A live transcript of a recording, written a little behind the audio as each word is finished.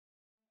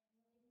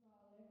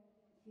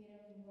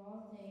Creator of all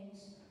things,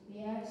 we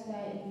ask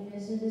that you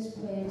visit this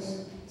place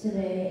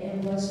today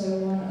and bless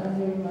everyone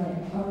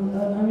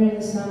under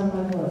the sound of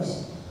my voice.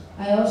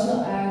 I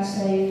also ask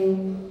that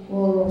you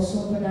will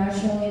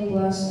supernaturally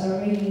bless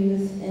every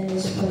youth in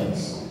this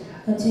place.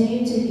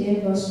 Continue to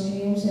give us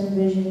dreams and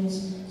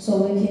visions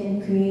so we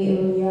can create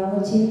a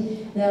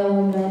reality that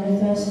will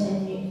manifest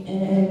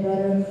in a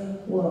better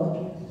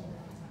world.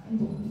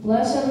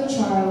 Bless every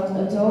child,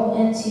 adult,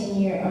 and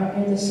senior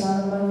under the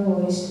sound of my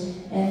voice,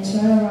 and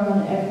turn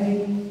around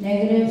every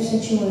negative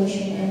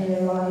situation in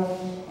their life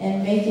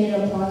and make it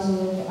a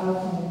positive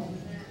outcome.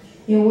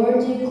 Your word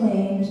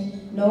declaims,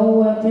 no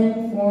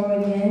weapon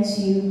formed against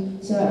you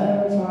shall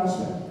ever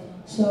prosper.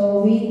 So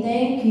we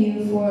thank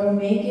you for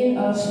making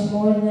us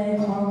more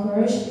than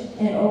conquerors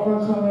and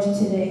overcomers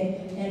today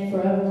and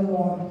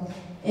forevermore.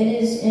 It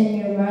is in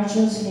your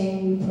matchless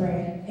name we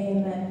pray.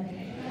 Amen.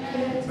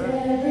 Lift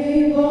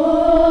every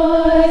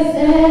voice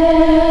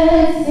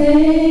and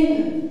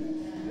sing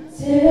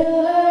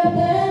till earth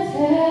and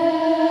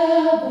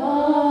heaven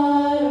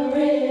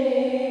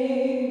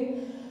ring,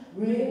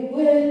 ring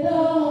with the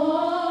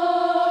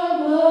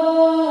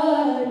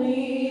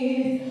harmonies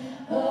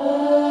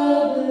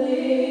of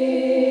liberty.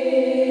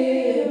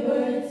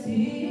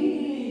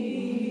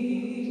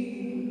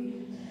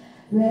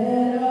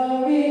 Let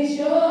our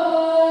rejoicing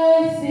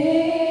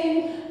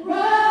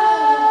rise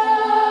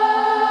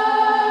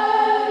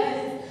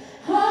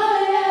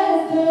high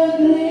as the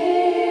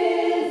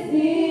glistening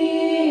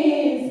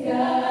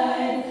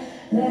skies.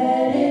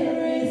 Let it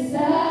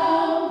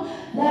resound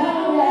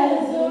loud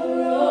as the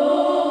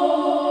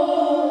rolling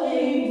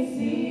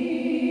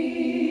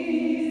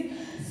seas.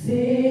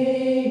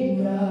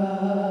 Sing a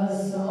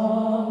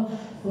song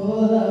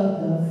full of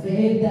the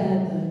faith that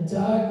the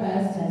dark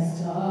past has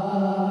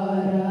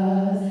taught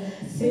us.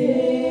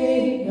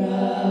 Sing a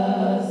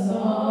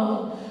song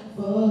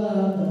full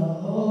of the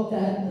hope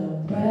that the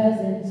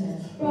present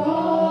has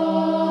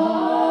brought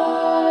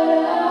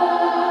us.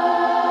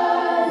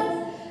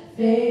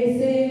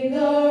 Facing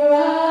the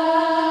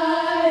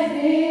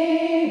rising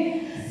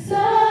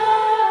sun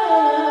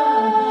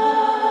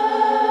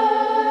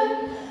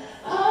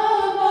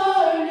of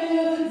our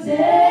new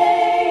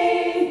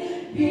day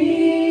begun.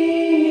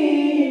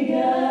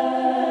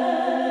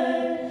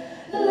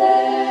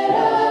 Let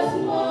us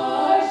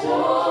march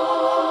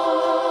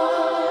on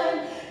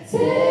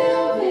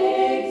till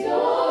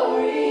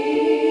victory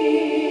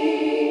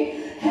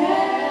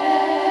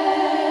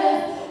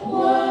has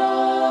won.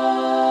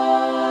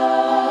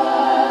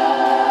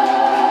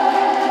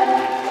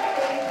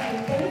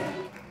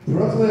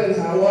 Brooklyn,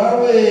 how are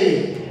we?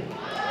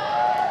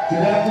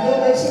 Good afternoon,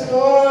 make some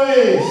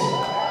noise.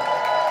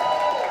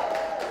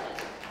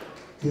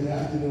 Good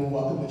afternoon,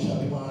 welcome to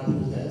Chubiiline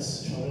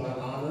Presents Chubiiline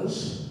Honors.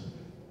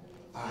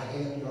 I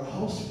am your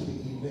host for the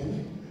evening,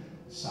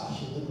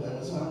 Sasha the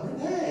Glamazon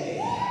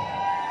Renee.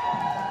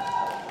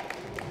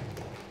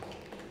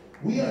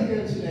 We are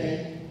here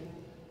today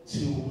to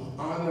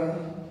honor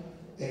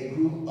a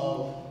group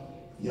of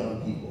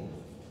young people.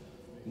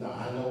 Now,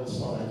 I know the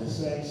song I just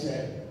sang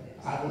said,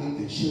 I believe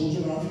the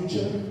children are our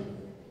future.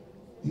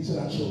 These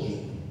are our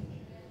children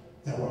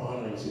that we're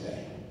honoring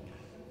today.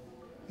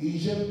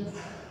 Egypt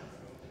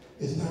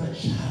is not a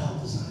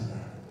child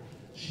designer.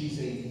 She's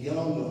a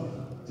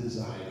young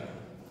designer.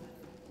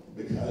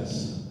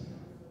 Because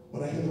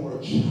when I hear the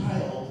word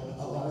child,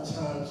 a lot of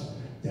times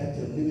that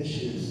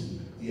diminishes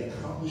the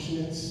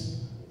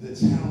accomplishments, the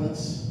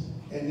talents,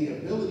 and the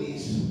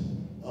abilities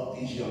of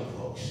these young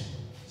folks.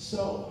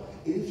 So,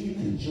 if you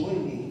could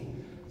join me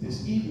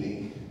this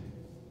evening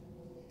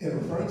in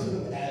referring to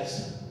them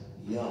as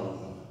young,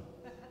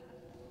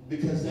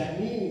 because that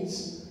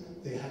means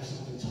they have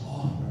something to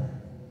offer,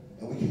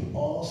 and we can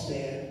all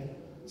stand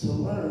to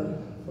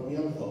learn from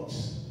young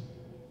folks.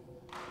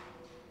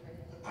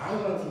 I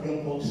learn from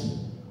young folks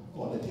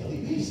on a daily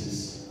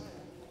basis.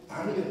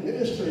 I'm an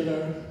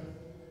administrator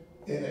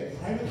in a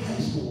private high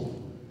school,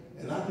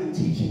 and I've been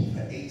teaching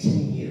for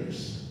 18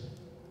 years.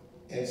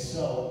 And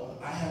so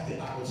I have the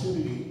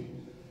opportunity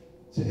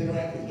to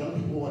interact with young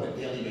people on a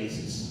daily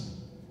basis.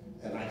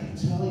 And I can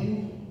tell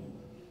you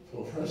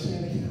from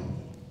first-hand account,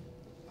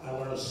 I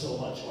learn so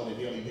much on a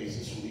daily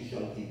basis from these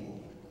young people.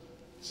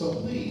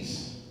 So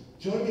please,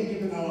 join me in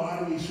giving our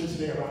honorees for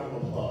today a round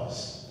of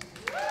applause.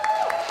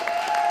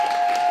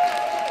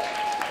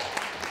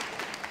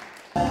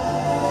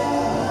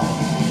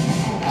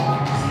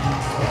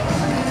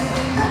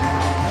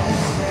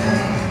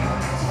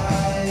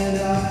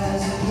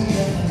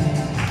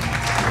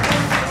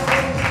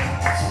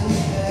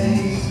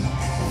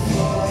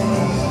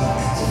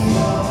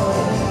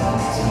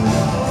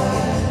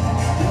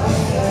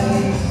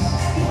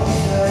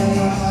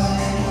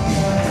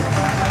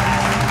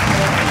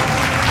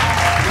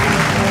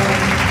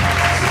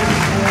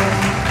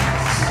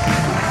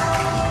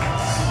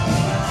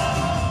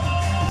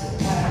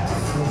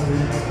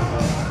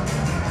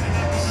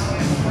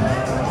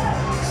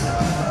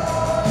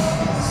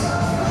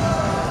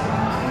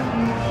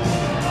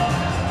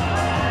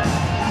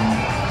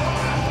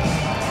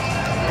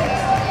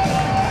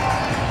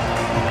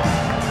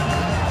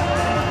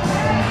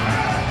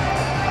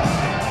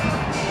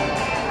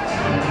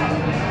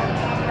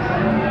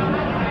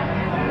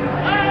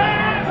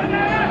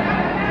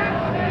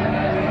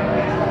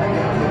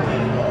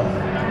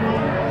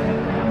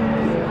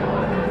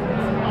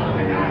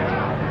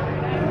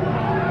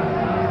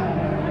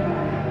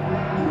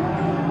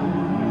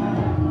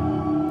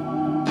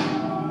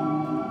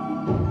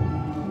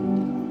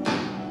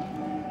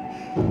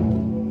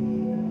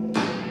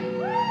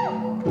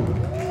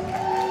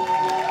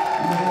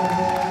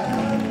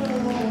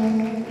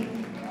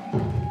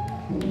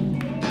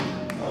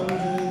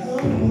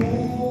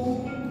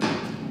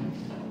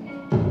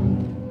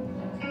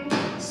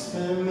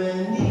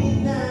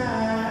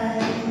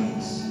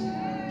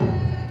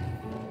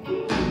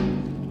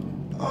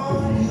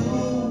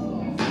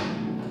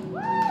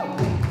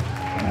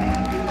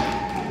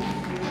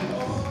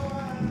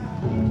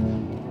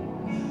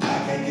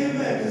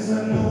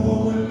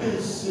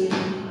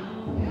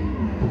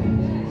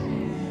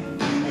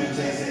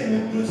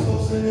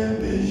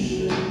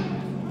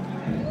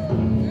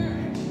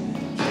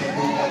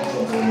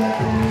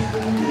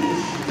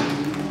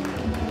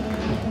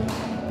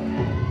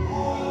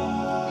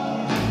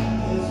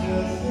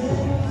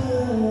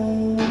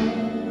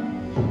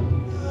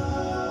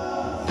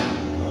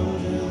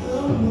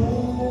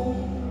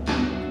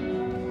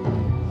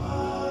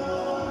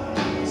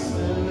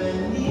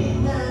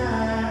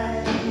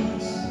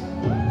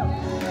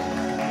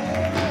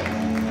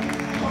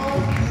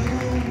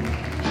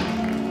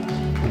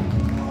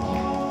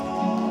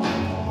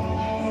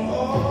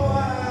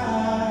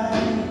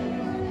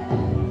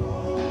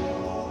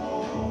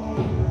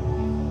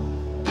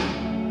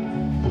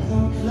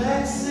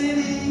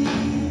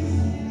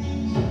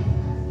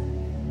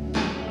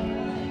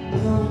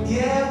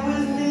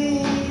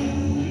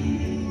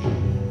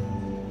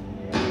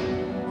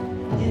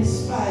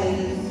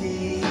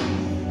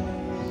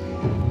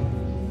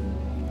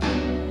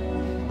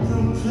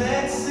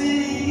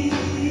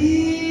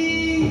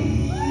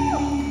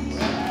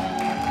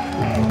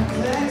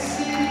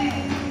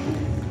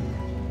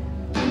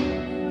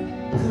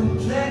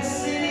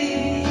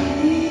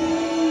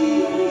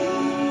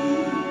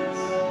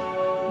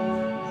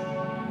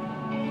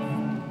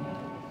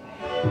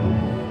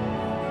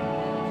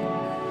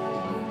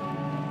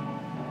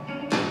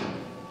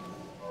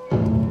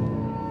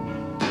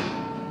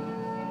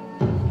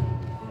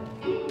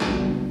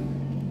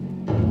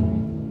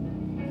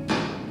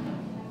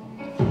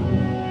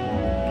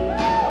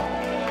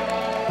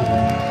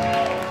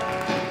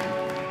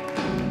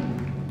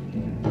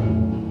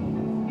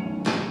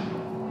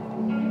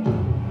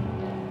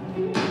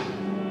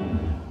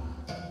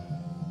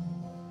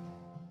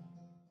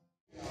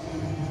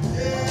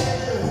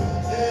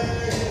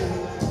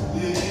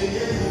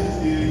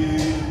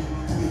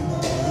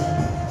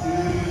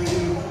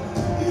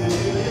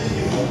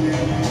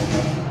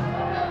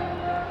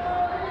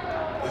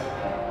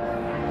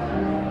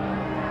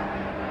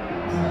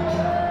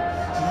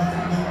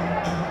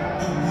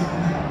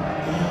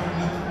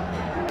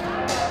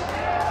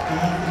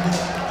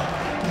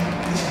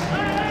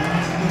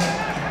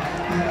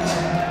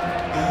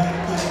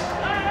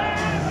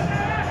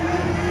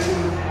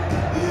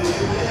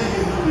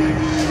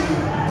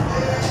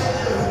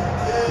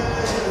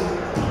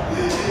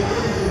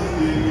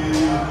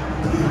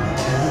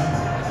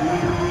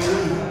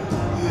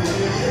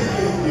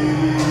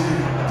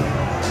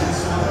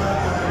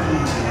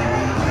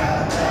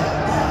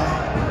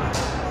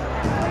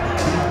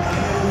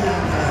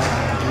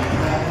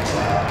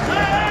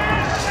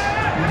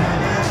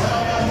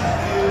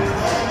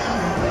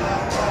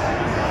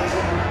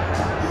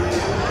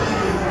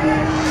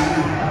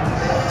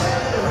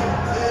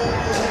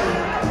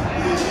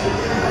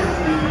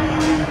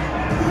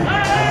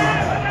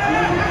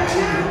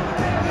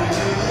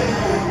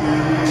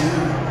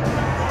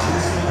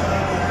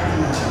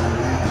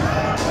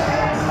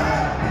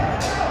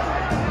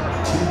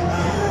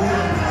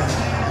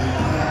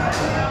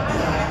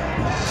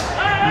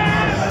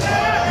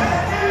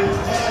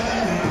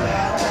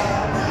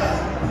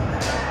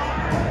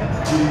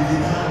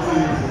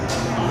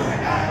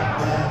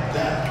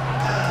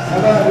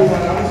 Hello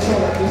everyone, I was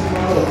told this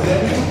model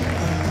Dept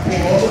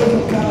came all the way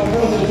from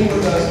California to be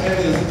with us and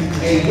is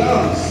a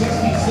young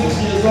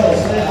 66 years old,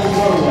 staying on the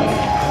runway.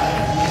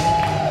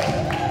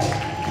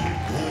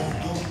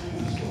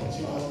 We saw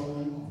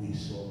young, we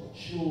saw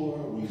mature,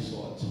 we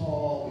saw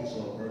tall, we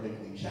saw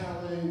vertically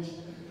challenged,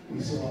 we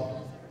saw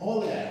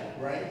all of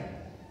that, right?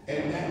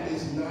 And that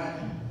is not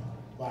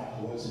by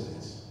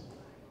coincidence.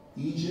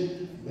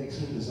 Egypt makes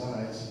her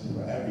designs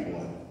for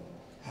everyone.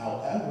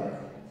 However,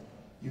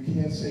 you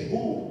can't say,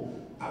 oh,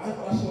 I like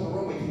what I saw on the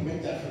runway, can you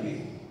make that for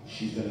me?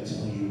 She's gonna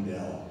tell you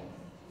no.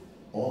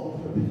 All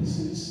of her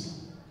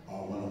pieces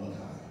are one of a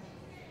kind.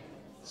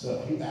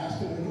 So if you ask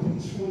her to make a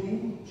piece for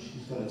you,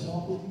 she's gonna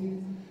talk with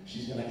you,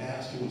 she's gonna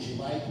ask you what you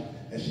like,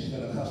 and she's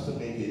gonna custom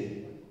make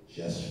it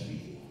just for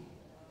you.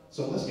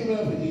 So let's give it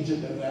up for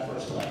Egypt and that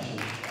first collection.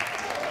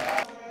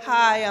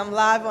 Hi, I'm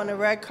live on the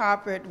red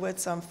carpet with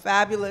some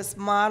fabulous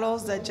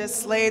models that just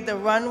slayed the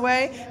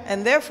runway,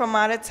 and they're from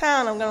out of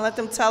town. I'm going to let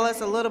them tell us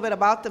a little bit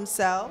about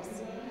themselves.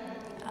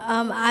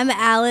 I'm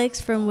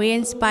Alex from We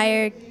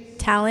Inspire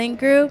Talent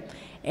Group,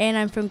 and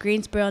I'm from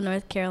Greensboro,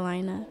 North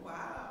Carolina.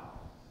 Wow.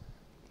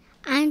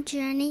 I'm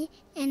Journey,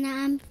 and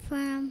I'm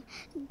from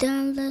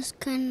Durham, North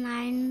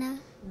Carolina.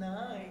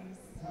 Nice.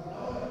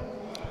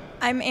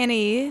 I'm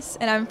Anais,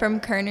 and I'm from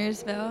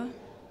Kernersville.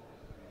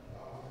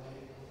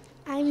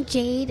 I'm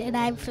Jade, and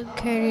I'm from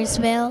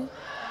Kernersville.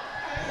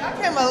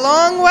 Y'all came a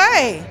long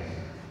way.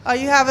 Are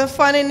you having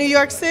fun in New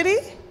York City?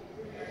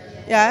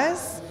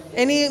 Yes.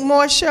 Any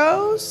more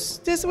shows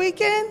this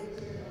weekend?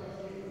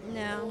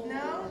 No.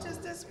 No,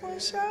 just this one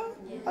show?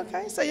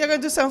 Okay, so you're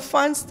gonna do some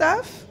fun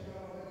stuff?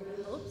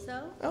 Hope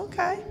so.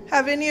 Okay.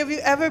 Have any of you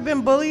ever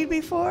been bullied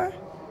before?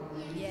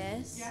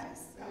 Yes.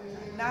 Yes.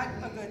 Okay. Not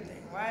a good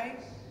thing, right?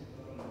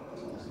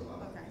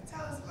 Okay,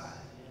 tell us about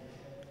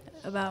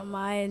it. About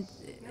my,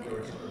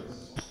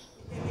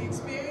 Any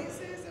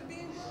experiences of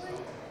being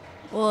bullied?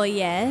 well,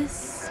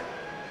 yes.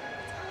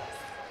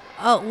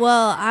 Oh,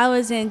 well, I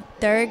was in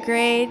 3rd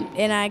grade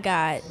and I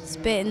got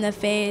spit in the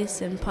face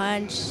and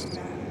punched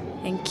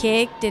and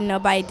kicked and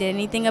nobody did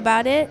anything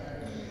about it.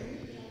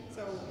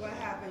 So what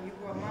happened? You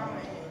brought mama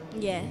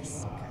in?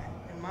 Yes. Okay.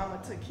 And mama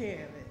took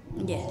care of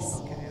it? Yes.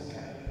 Okay.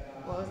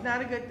 Well, it's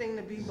not a good thing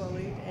to be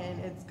bullied,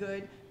 and it's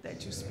good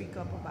that you speak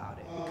up about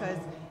it because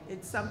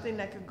it's something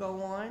that could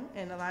go on,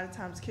 and a lot of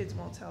times kids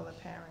won't tell their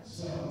parents.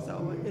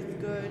 So it's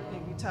good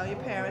if you tell your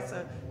parents,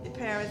 or your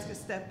parents can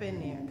step in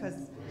there.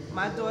 Because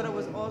my daughter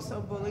was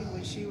also bullied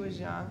when she was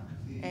young,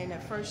 and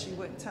at first she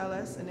wouldn't tell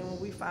us, and then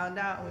when we found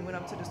out and we went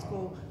up to the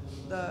school,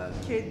 the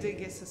kid did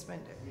get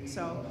suspended.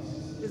 So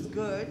it's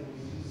good,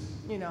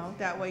 you know,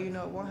 that way you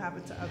know it won't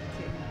happen to other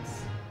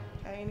kids.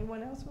 Okay,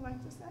 anyone else would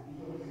like to say?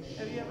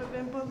 Have you ever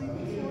been bullied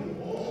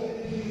before?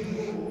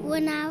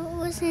 When I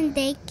was in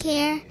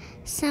daycare,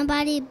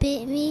 somebody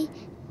bit me,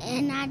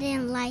 and I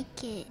didn't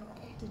like it.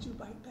 Did you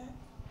bite back?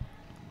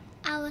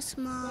 I was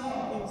small.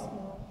 You were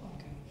small.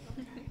 Okay.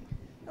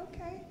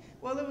 Okay.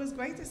 Well, it was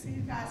great to see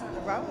you guys on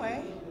the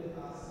runway.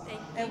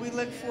 And we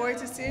look forward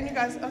to seeing you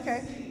guys.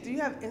 Okay. Do you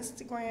have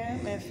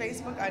Instagram and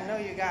Facebook? I know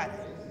you got it.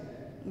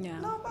 No.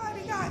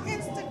 Nobody got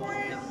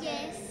Instagram?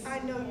 Yes. I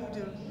know you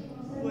do.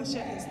 What's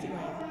your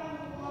Instagram?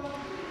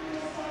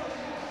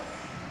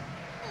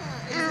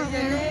 Is it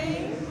your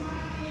name?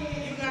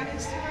 You got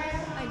Instagram?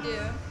 I do.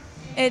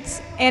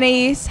 It's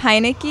Anais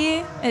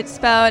Heineke. It's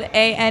spelled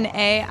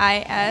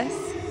ANAIS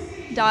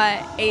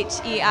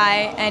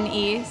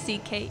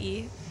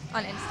 .HEINECKE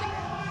on Instagram.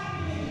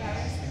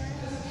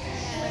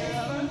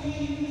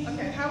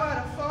 Okay, how about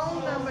a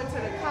phone number to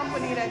the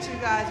company that you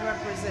guys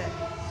represent?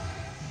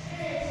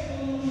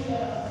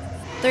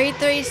 336-549-5056.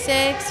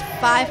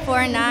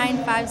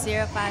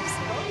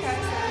 Okay,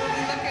 so we'll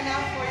be looking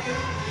out for you.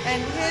 And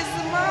here's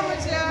the mama,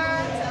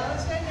 John. Tell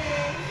us your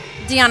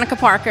name. Deanna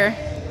Parker.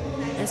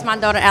 It's my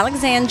daughter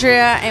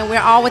Alexandria, and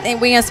we're all within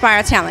We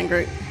Inspire Talent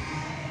Group.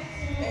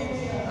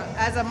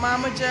 As a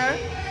momager,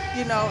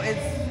 you know,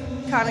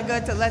 it's kind of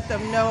good to let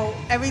them know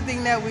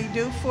everything that we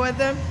do for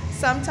them.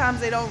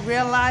 Sometimes they don't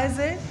realize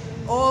it,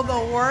 all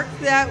the work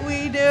that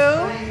we do.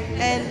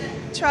 And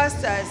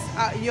trust us,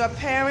 your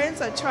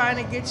parents are trying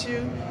to get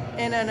you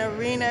in an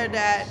arena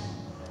that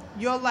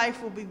your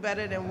life will be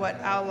better than what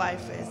our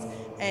life is.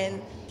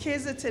 And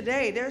kids of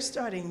today, they're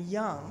starting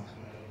young.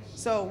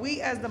 So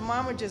we as the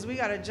momagers, we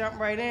got to jump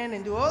right in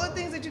and do all the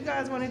things that you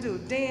guys want to do.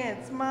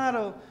 Dance,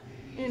 model,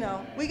 you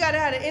know. We got to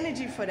have the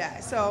energy for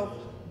that. So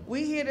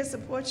we here to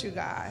support you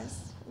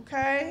guys,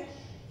 okay?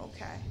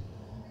 Okay.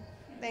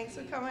 Thanks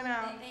for coming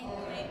out. Thank you.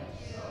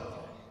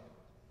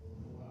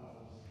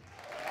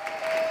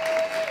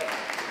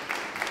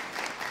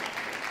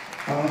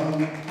 I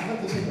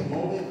have to take a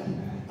moment.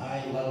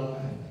 I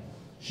love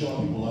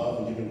showing people love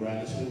and giving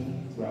gratitude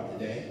throughout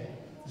the day.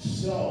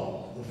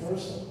 So, the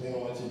first thing I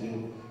want to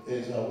do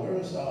is, where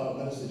is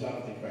Minister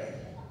Jonathan Craig?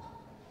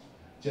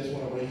 Just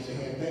want to raise your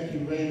hand. Thank you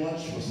very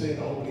much for saying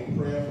the opening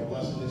prayer, for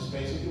blessing this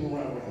space. Let's give a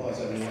round of applause,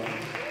 everyone.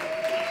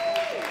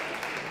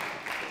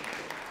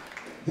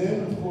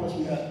 Then, of course,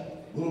 we got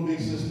little big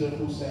sister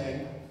who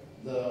sang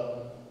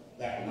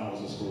back when I was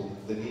in school,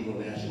 the Negro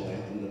National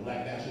Anthem, the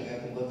Black National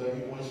Anthem. Let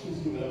every voice, please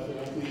give it up for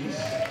them, please.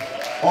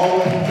 All the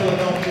way from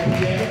Philadelphia,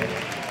 PA.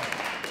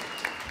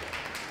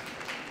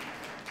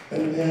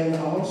 And then I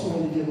also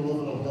want to give a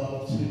little bit of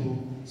love to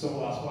some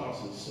of our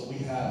sponsors. So we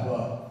have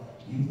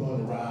Youth on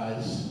the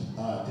Rise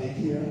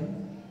Daycare,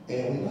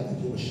 and we'd like to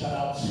give a shout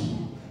out to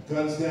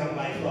Guns Down,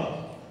 Life Up.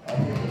 Here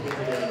to give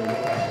it one of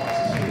our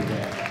sponsors here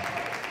today.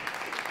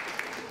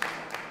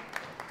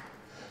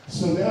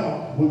 So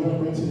now we're going to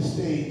bring to the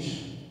stage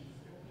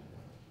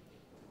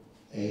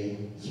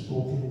a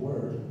spoken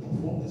word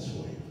performance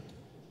for you.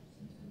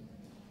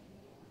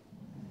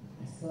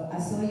 So I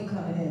saw you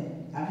coming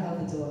in. I held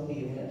the door for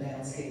you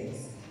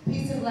downstairs.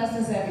 Peace and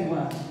blessings,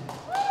 everyone.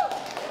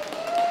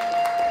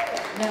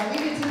 Now, we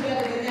can do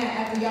better than that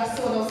after y'all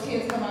saw those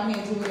kids come out here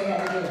and do what they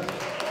had to do.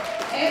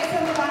 And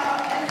some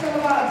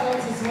of our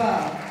adults as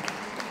well.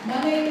 My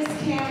name is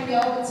Karen, the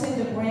overton,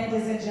 the brand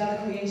is Angelic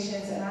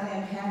Creations, and I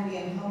am happy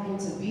and humbled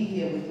to be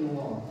here with you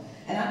all.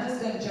 And I'm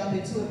just going to jump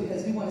into it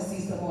because we want to see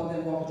some more of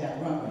them walk down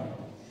the runway.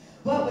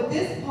 But with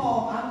this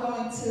poem, I'm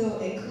going to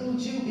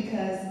include you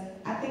because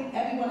I think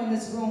everyone in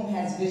this room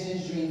has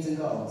visions, dreams, and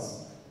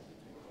goals.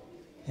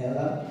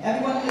 Hello?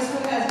 Everyone in this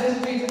room has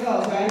visions, dreams, and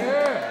goals, right?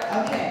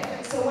 Yeah. Okay.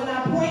 So when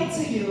I point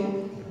to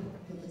you,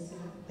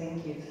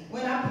 thank you.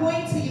 When I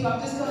point to you,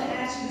 I'm just going to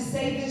ask you to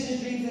say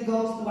visions, dreams, and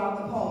goals throughout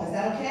the poem. Is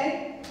that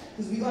okay?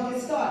 Because we're going to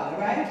get started,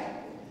 all right?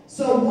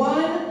 So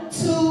 1,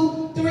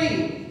 2, 3.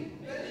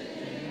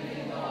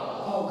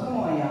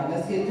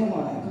 get it. Come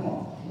on now, come on.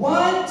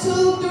 1,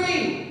 2, 3.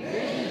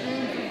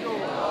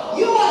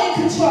 You are in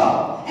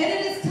control. And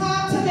it is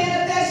time to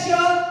manifest your.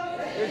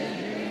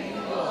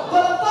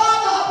 But the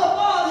Father up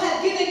above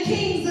had given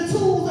kings the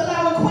tools,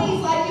 allowing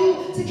queens like you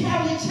to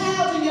carry a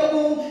child in your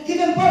womb,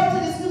 giving birth to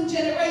this new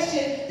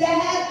generation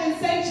that has been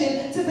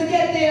sanctioned to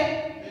forget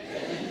their.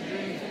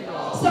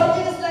 So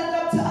it is left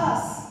up to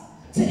us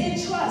to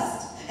entrust.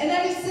 And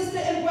every sister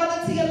and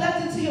brother to your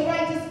left and to your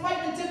right,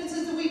 despite the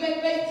differences that we may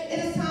face, it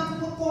is time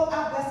to put forth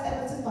our best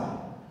effort to fight.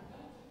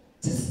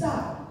 To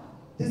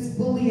stop this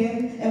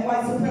bullying and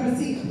white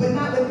supremacy, but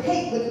not with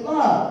hate, with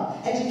love,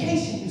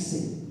 education, you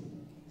see.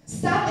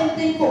 Stop and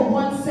think for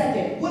 1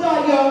 second. What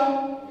are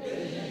your?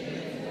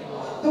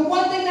 The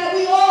one thing that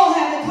we all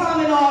have in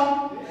common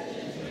are?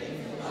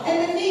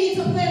 And the need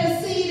to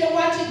plant a seed and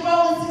watch it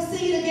grow and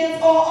succeed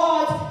against all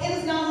odds. It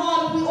is not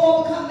hard if we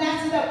all become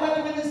masters at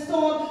weathering the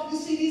storm. You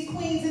see these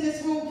queens in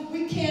this room,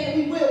 we can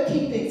and we will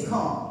keep things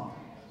calm.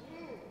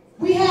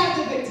 We have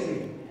the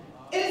victory.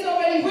 It is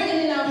already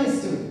written in our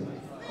history.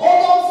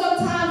 Although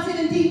sometimes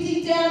hidden deep,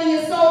 deep down in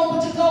your soul,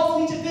 but your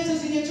goals meet your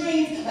visions and your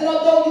dreams, and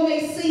although you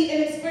may see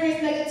and experience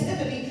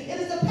negativity, it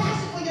is the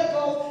passion for your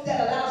goals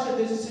that allows your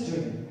visions to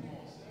dream.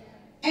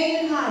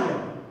 Aiming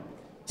higher,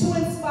 to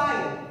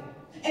inspire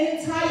an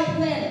entire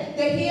planet,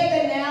 the here,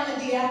 the now,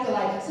 and the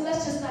afterlife. So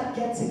let's just not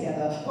get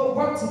together, but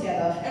work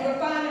together, and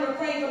refine and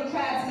refrain from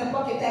crabs in a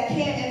bucket that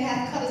can and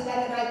have cut us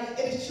like a knife.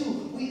 It is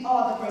true, we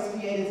are the first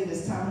creators in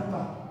this time of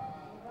life.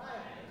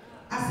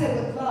 I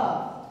said with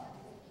love,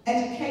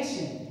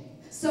 education,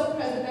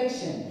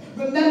 self-preservation.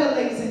 Remember,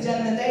 ladies and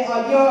gentlemen, they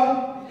are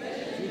your.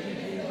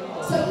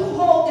 So you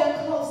hold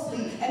them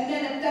closely and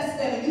manifest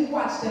them and you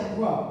watch them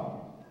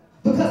grow.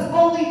 Because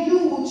only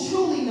you will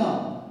truly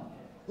know,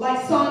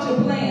 like Sandra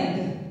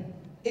Bland,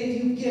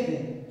 if you've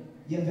given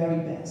your very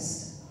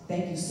best.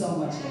 Thank you so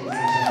much, ladies and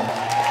gentlemen.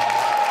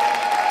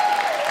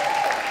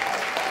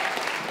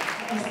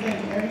 I want to thank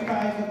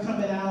everybody for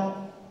coming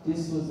out.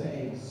 This was an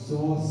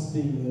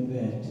exhausting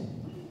event.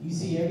 You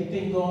see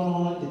everything going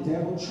on. The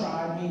devil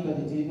tried me, but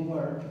it didn't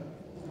work.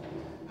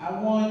 I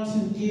want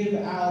to give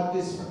out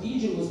this, for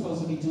Egypt was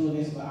supposed to be doing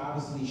this, but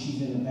obviously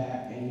she's in the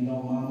back, and you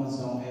know mamas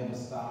don't ever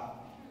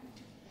stop.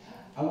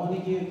 I want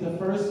to give the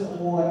first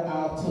award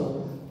out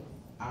to,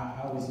 I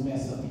always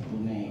mess up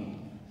people's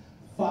name,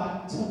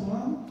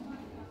 Fatima.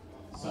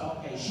 So,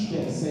 okay, she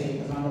better say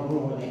it because I'm a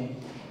ruin it.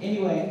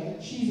 Anyway,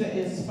 she's an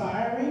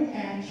inspiring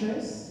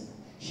actress.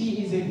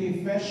 She is a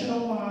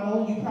professional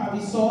model. You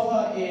probably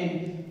saw her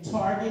in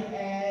Target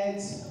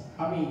ads,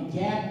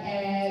 Gap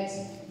ads,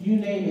 you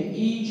name it.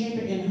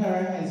 Egypt and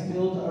her has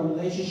built a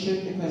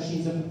relationship because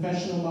she's a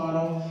professional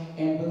model,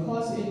 and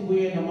because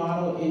we're in the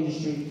model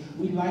industry,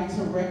 we like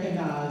to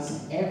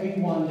recognize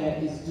everyone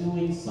that is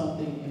doing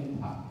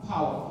something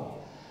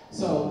powerful.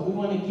 So we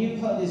want to give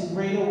her this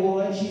great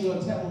award. She's going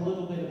to tell a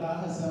little bit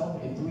about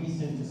herself in 3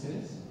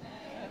 sentences,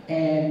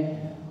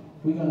 and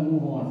we're going to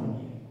move on from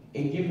here.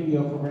 And give me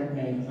your correct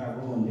name because I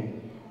ruined it.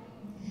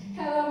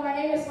 Hello, my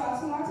name is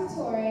Fatima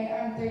Tatore.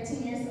 I'm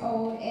 13 years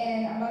old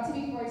and I'm about to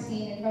be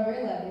 14 in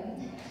February 11th.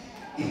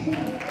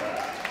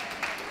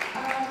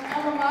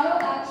 I'm a model,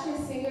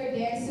 actress, singer,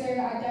 dancer.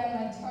 I've done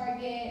like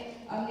Target,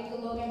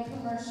 Nickelodeon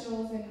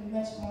commercials, and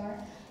much more.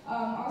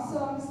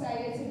 Also, I'm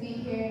excited to be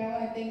here, and I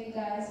want to thank you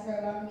guys for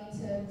allowing me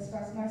to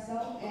express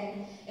myself.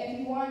 And if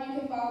you want, you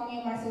can follow me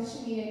on my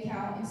social media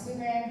account,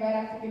 Instagram, Red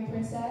African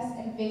Princess,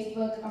 and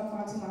Facebook,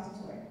 Fatima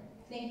Tatore.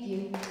 Thank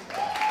you.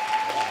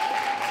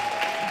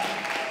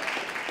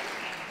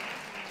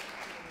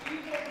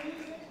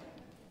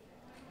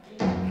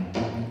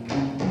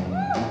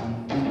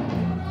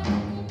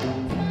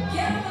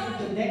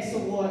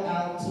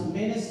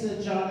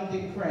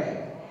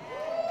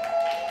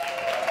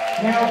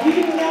 Now we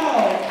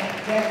know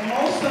that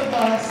most of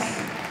us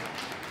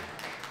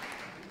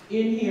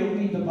in here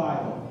read the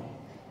Bible,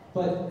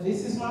 but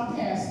this is my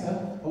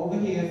pastor over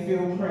here,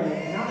 Phil Craig,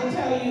 and I'm gonna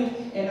tell you,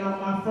 and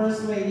I'm my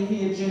first lady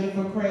here,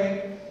 Jennifer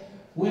Craig,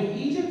 when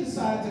Egypt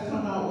decided to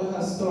come out with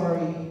her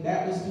story,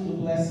 that was through the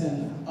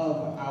blessing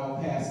of our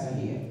pastor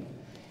here.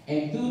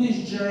 And through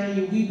this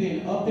journey, we've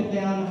been up and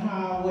down the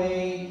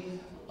highway,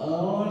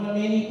 on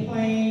many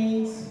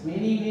planes,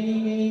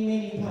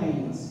 many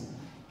planes.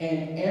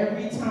 And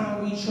every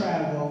time we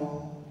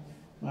travel,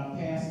 my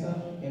pastor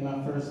and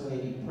my first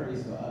lady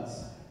prays for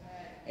us.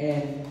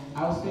 And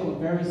I was feeling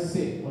very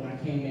sick when I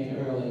came in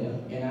earlier,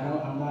 and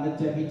I'm not a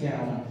Debbie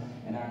Downer,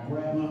 and I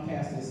grabbed my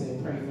pastor and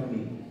said, pray for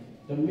me.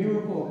 The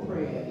miracle of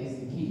prayer is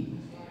the key.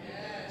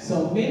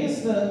 So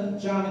Minister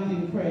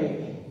Jonathan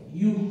Craig,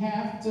 you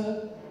have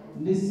to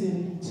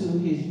listen to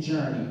his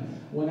journey.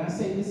 When I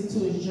say listen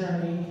to his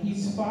journey,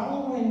 he's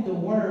following the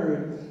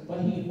word,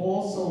 but he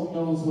also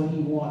knows what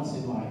he wants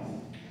in life.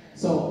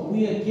 So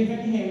we are giving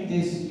him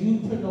this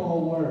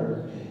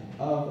Youthpreneur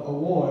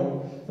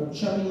award from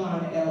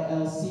Chubiiline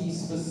LLC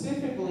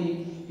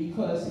specifically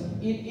because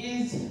it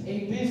is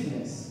a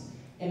business.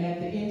 And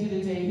at the end of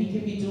the day, he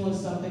could be doing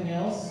something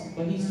else,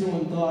 but he's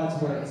doing God's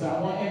work. So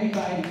I want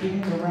everybody to give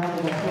him a round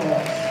of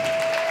applause.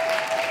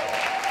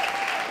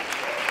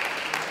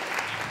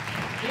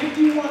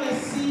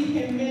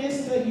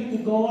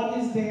 can go on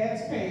his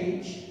dad's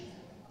page,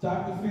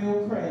 Dr.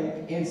 Phil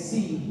Craig, and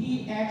see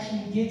he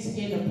actually gets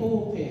in the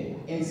pulpit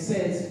and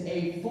says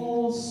a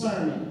full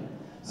sermon.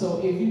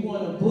 So if you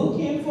want to book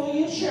him for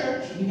your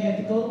church, you have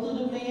to go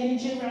to the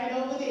manager right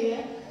over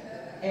there.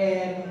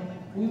 And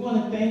we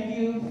want to thank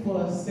you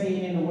for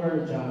staying in the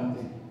Word,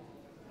 Jonathan.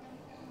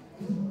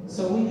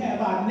 So we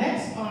have our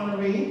next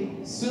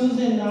honoree,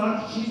 Susan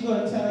Knox. She's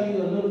going to tell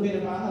you a little bit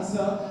about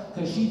herself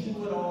because she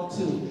do it all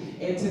too.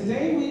 And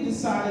today we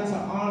decided to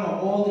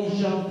honor all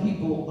these young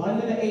people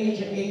under the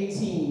age of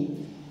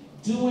 18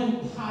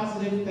 doing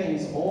positive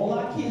things. All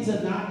our kids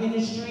are not in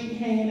the street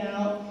hanging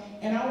out.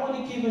 And I want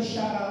to give a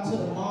shout out to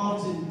the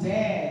moms and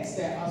dads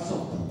that are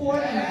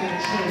supporting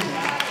their children.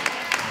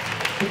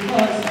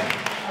 Because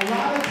a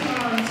lot of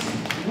times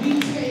we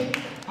take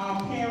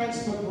our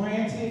parents for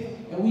granted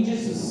and we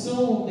just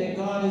assume that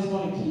God is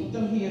going to keep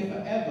them here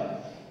forever.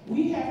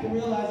 We have to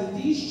realize that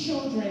these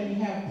children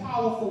have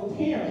powerful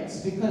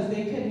parents because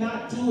they could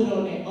not do it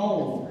on their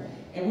own.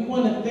 And we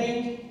want to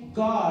thank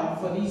God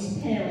for these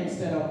parents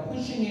that are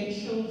pushing their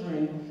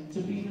children to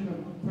be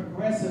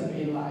progressive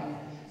in life.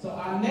 So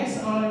our next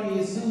honoree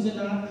is Susan.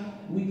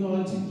 We're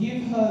going to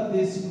give her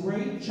this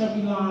great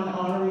Chubiiline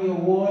Honorary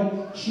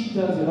Award. She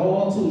does it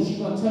all too. She's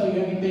going to tell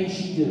you everything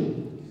she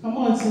do. Come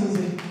on,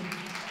 Susan.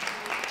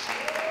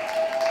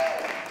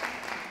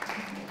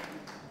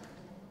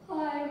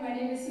 Hi, my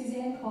name is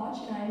Suzanne Koch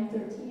and I'm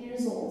 13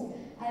 years old.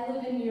 I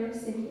live in New York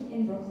City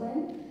in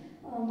Brooklyn.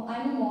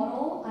 I'm a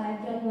model.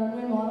 I've done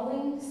runway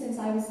modeling since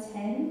I was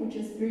 10, which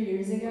was 3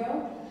 years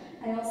ago.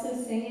 I also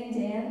sing and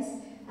dance.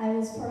 I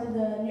was part of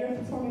the New York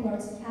Performing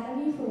Arts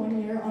Academy for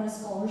 1 year on a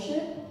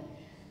scholarship.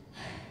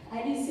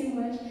 I do so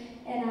much,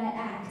 and I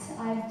act.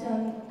 I've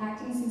done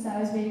acting since I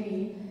was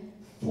maybe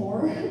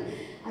 4.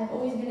 I've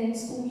always been in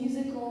school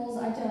musicals.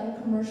 I've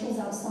done commercials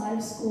outside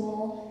of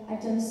school.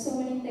 I've done so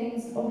many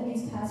things over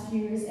these past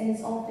few years, and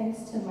it's all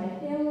thanks to my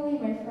family,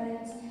 my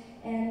friends,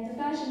 and the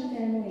fashion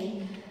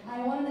family.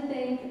 I wanted to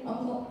thank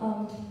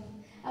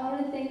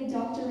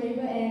Dr.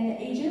 Reba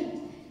and Egypt,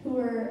 who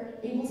were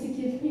able to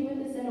give me with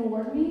this and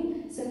award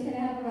me. So can I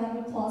have a round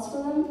of applause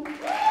for them?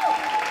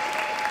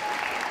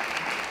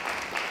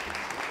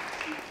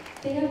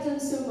 They have done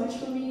so much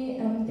for me.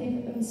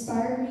 They've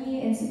inspired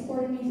me and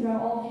supported me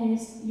throughout all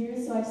these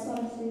years. So I just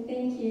want to say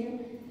thank you.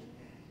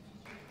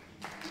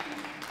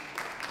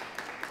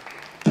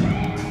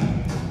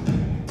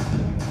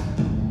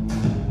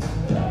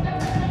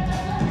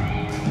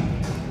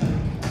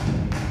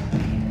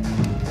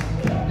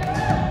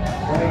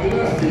 Give it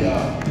up for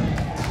y'all.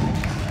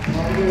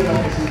 Give it up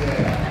for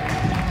Suzanne.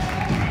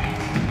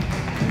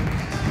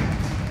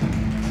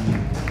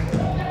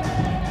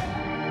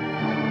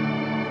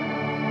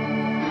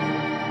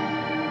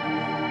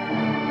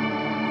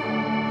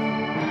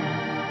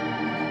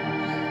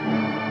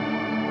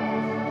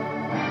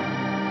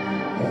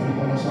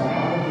 Everyone else our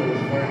honor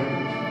is wearing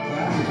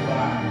glasses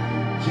by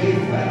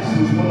JayScar,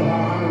 who's one of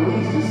our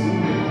honorees this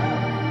evening.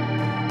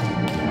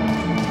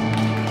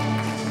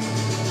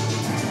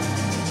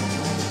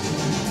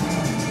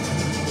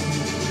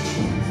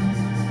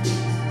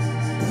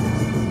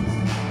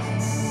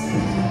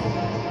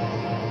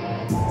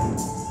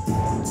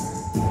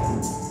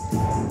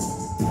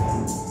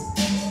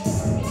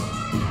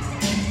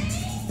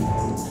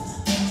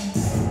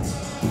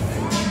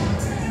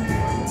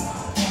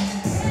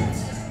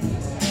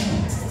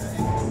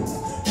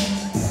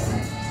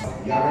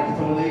 Y'all ready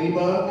for the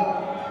ladybug?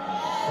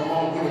 Come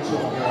on, give it to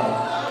him, girl.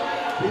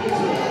 Give it to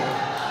him.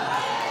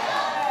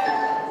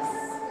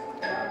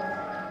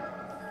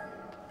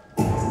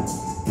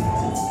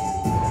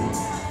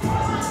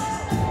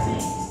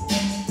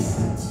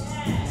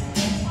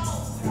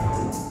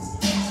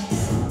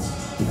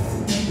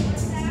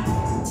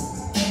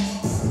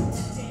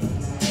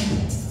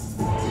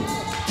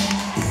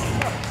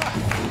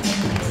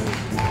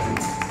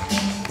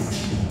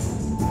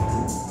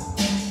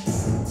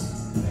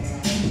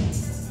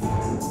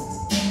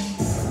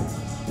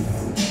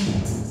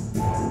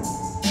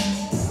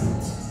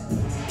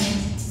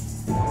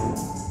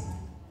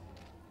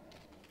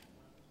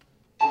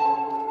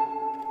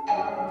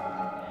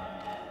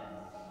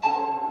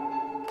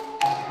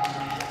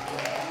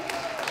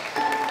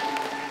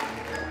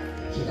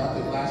 Check out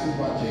the glasses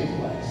by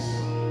JayScar.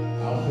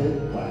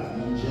 Outfit by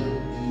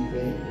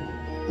Ufele.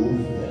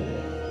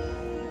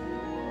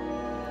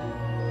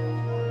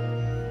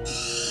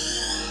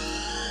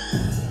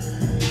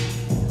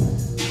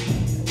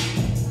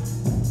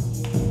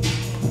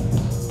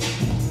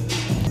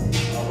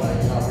 All right,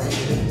 y'all ready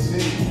to hit the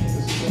city? This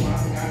is something I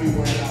think I be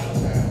wearing out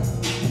of town.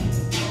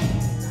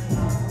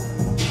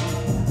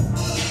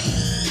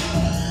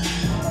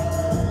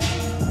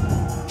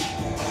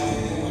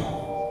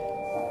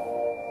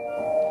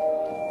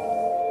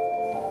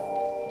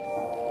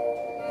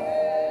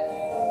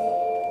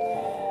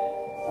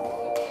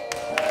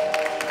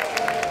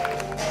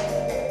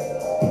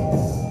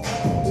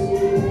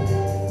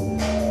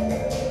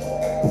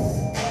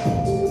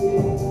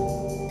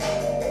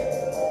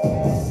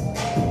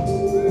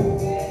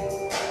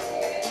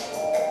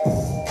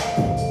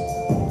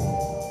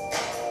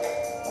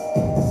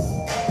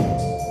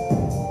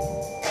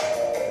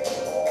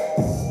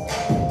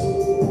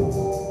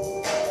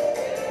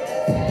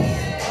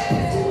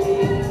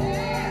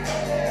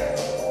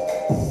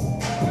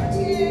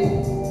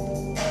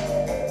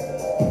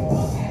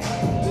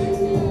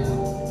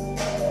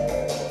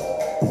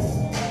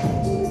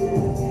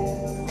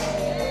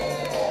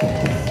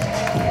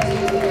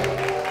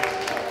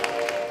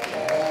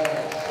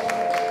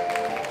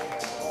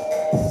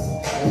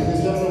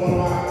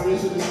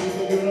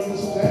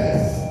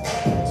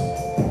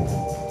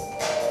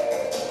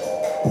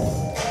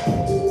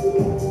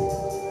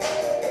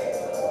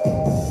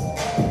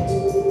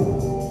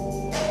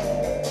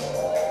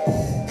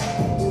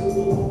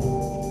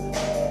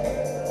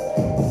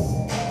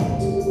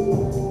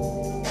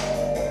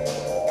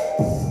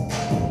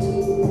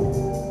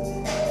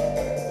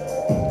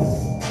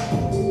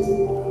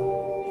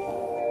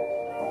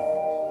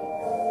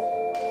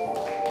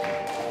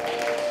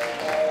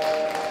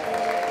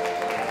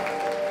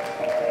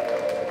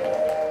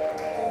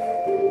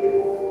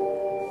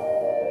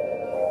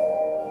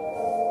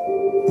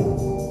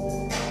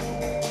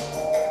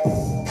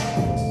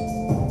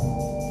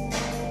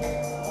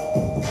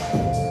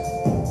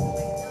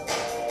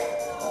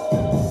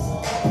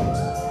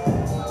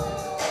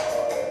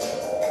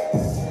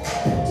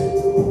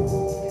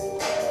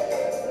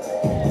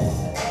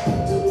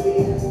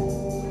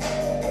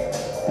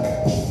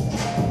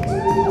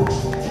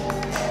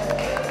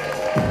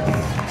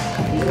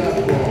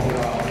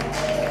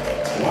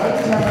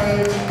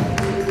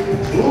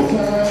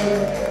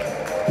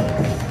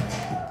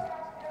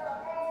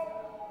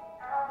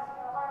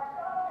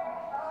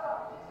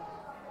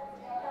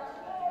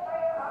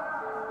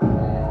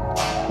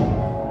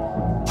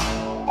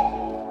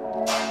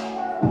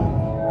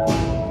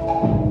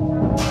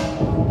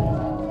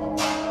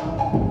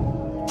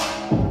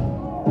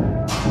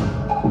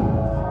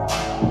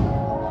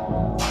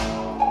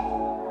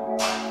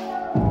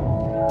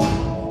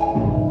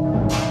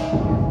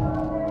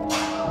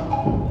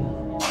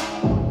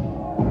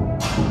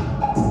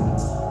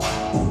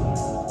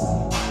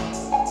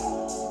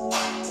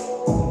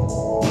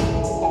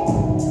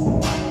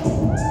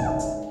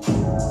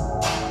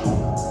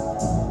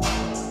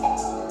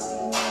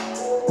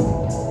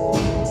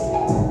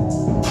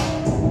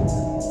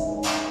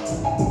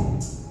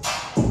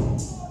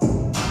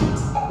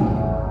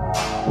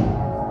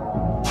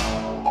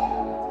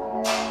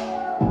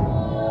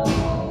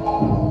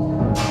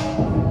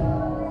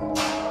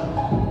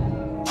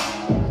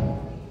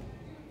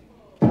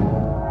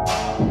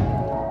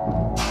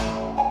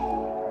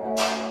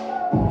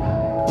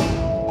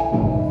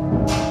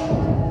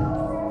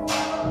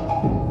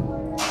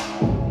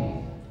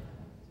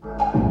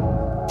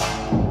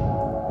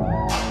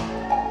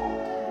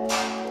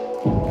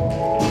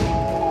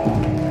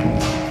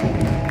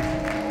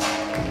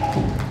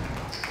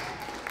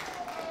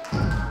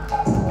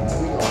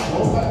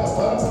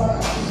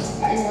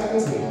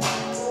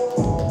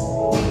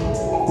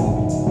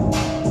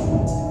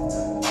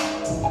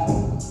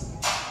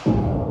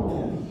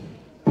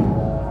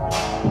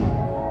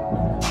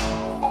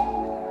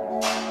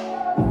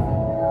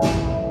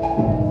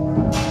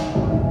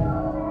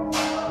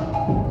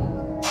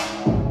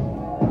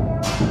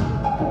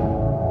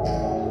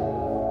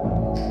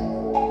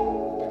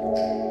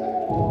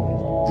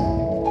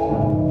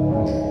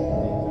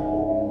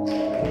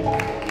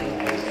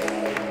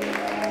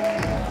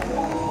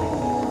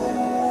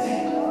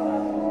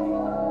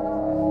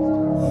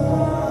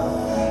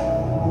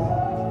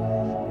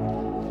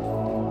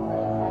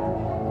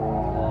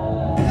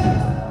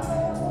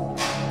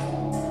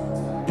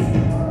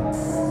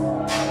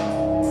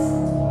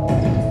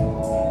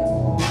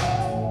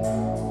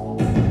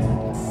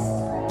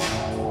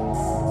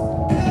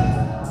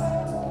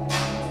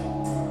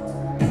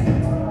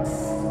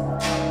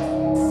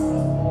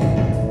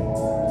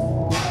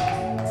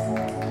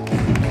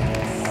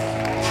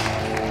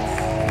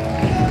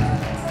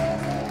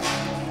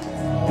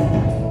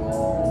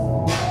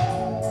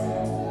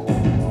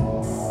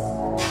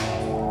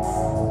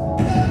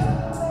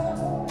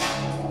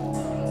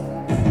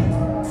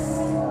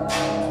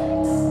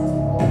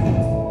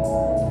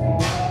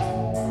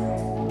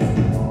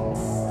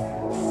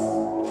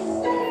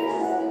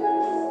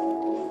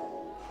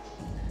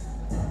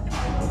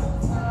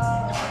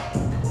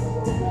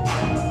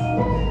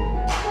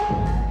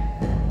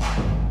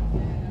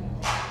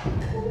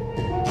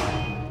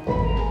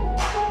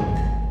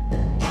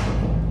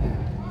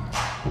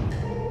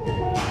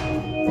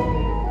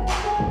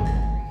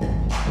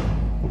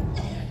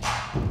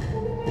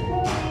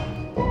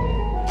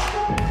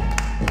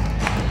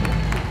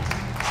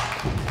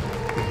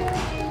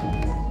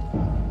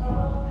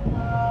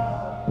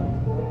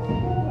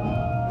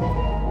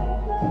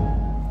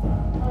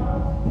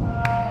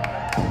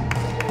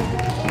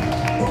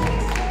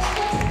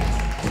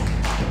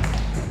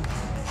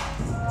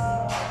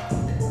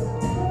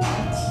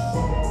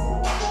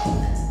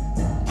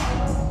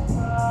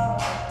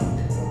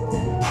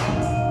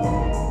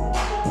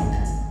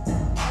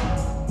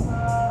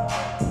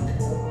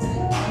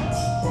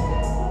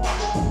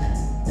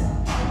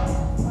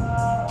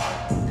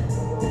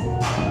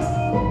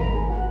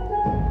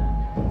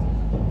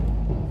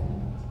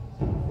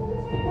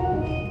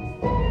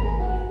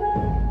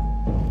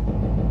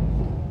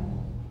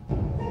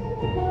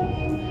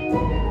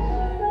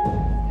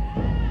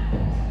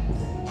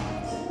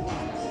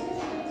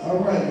 All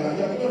right, y'all.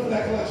 Y'all good for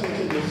that collection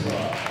to this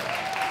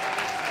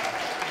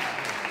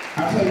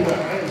I tell you what,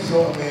 I am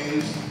so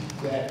amazed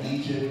that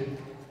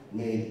Egypt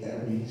made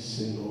every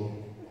single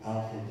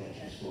outfit that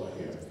you saw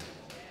here.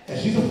 And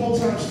she's a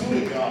full-time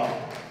student,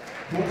 y'all.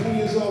 14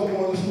 years old,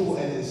 going to school,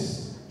 and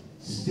has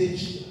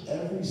stitched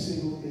every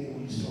single thing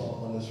we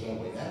saw on this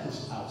runway. That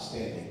is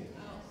outstanding.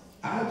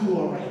 I'd do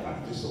all right if I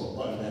could just throw a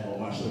button back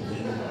on my shirt.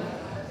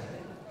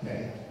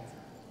 Okay.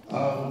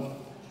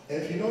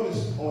 If you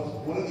notice,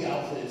 on one of the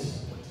outfits,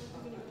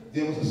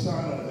 there was a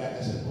sign on the back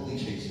that said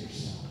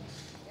Bullychasers.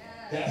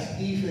 That's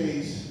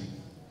Ufele's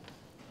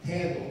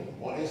handle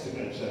on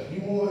Instagram. So if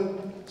you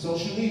on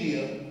social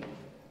media,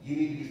 you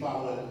need to be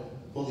following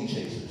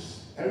Bullychasers.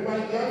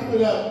 Everybody, y'all give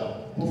it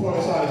up before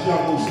I start this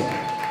young Musa.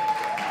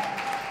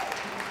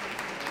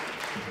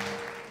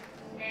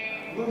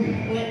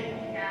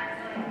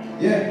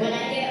 When I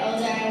get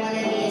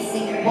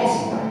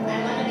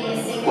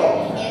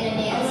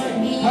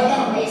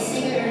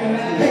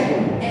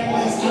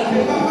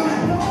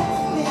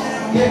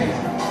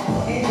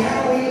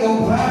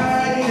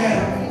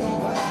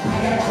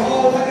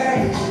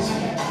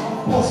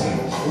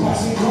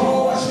watch me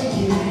go, watch me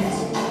get it.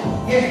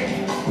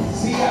 Yeah,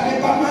 see, I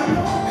been by my,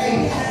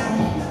 hey,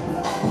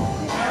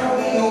 I don't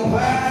need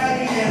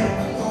nobody now.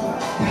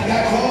 I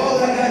got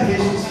gold, I got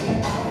visions.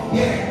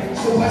 Yeah,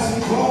 so watch me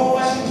go,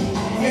 watch me get it.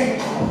 Yeah,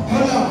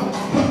 hold on.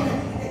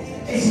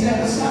 It's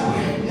never stop,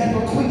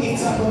 never quit,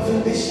 it's top of the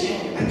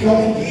mission. I go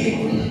and get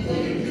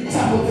it,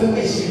 top of the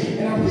mission.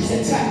 And I reach the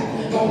top,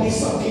 go get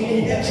something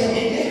in that in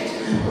it.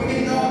 Bring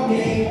it all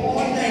day, all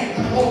night,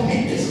 I'm gonna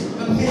get this.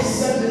 A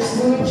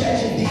misunderstood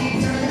tragedy,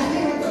 turn a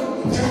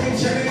miracle,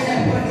 turn that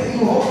money,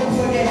 you hoping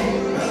for that.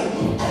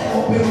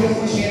 Hoping with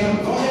the shit, I'm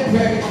gonna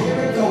grab it, here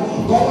it go.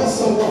 Going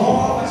so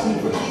hard, watch me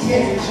breathe,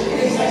 yeah.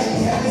 It's like she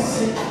haven't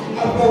seen. I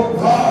wrote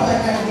hard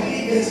like I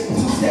needed this. 2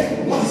 step,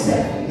 1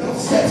 step, no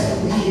steps,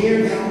 we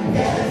here now.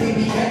 Got the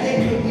baby, got that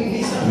good, we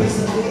need some place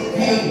to live.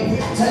 Hey,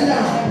 turn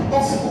down,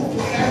 box of food,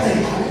 I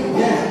think,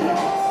 yeah.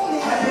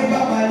 I think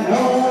about my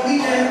lonely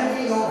now.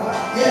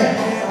 Yeah,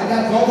 I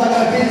got gold, I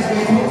got business,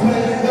 man. Don't put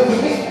it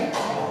with me.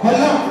 Hold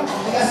on,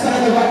 I got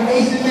signed the right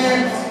nation, man.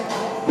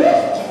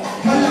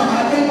 Hold on,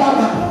 I think about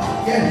my,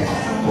 yeah.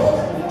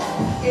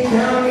 And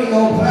now ain't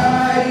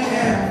nobody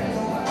now.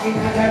 And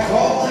I got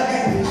gold, I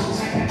got business.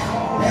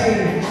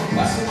 Hey,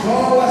 watch it go,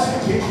 watch it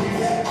get it.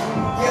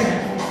 Yeah,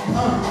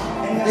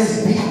 and this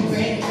beat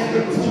ain't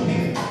never too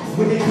big.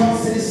 When it comes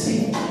to the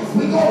sea, if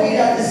we go eat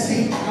out the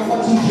sea, I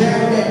want to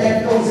drown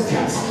that nose of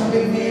cops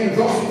coming there,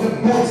 rolling the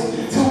boys.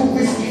 Too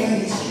risky in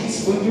these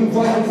streets when you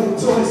run for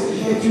toys.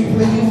 If you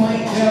play, you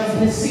might drown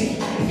in the sea.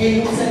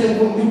 Ain't no telling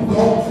when you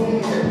go from the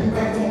you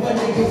back from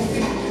under your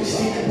feet.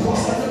 Shit, of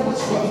course, I know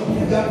what's wrong.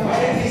 You got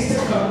brighter days to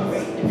come.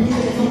 You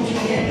think you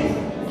can handle.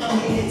 I'm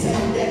here to tell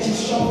you that you're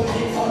stronger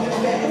than all the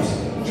battles.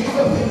 Give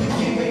up when you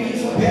get ready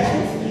for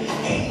battle.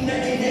 Ain't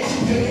nothing that you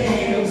can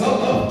handle. Go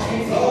up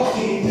and go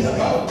get it.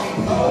 Go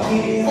and go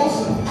get it.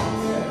 Awesome.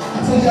 I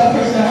told y'all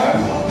first I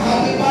heard.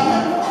 I'll be by my,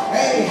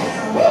 hey,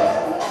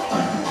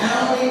 I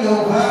don't need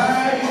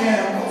nobody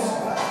now.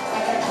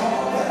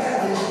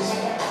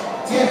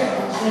 Yeah,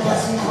 if I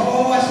see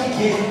cold, watch me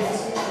get it.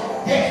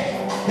 Yeah,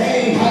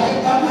 hey, I be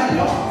by my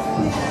Lord.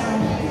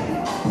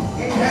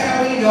 And I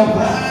don't need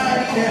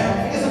nobody now.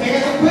 It's a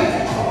man quick.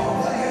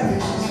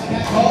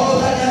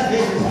 Cold, I got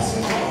business.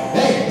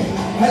 Hey,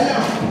 hello,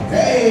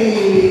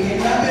 hey,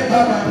 and I been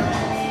by my,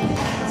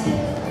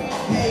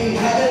 hey, I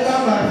been by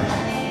my.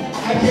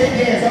 I can't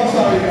dance, I'm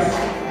sorry guys.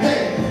 Hey,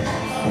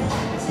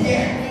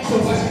 yeah, so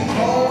watch me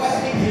go, watch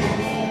me get it.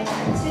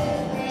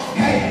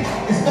 Hey,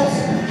 it's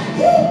awesome.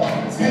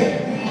 Hey,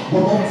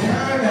 one more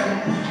time now.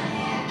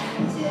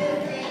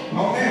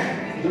 Oh man,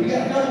 do we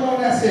got another one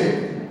that's it?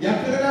 Y'all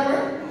feel that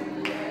right?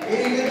 It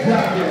ain't good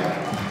job yet.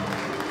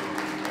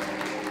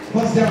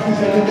 Bust down for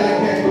sure, that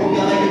cash, but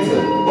y'all like it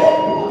too.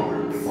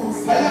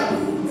 Hello,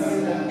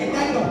 and I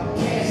go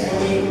cash on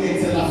me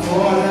until I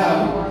fall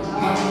out.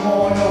 I'm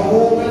on a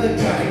whole other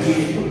kind of get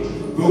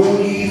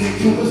rollies and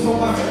Cubans for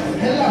my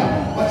hello.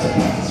 Watch your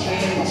pockets,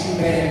 man, what you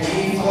mad at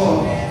me for?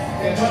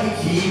 That money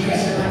keep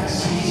crashing like a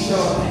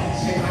seashore.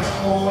 And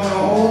I'm on a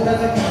whole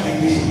other kind of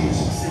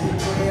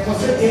get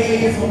once a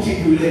day is gonna keep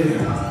you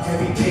living.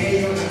 Every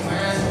day on the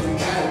grind, so we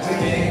gotta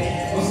win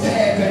it. What's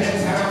that better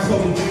time, so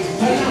we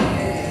hello.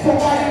 For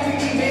why we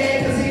be mad,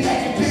 cause he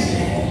like a bitch.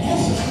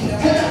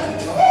 Hello.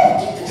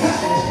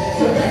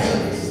 So that's a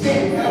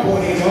stick, I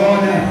want it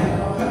all now.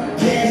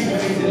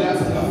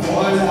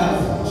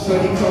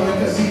 Shorty coming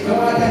cause she know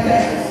I got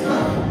that.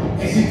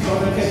 And she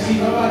coming cause she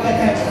know I got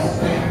that.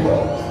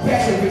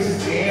 Cash and riches,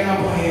 man, I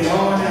want it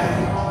all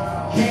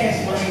now. Cash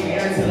money, man,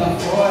 until I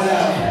fall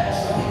out.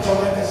 Shorty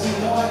coming cause she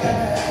know I got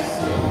that.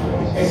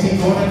 And she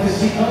coming cause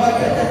she know I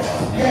got that.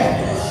 Yeah.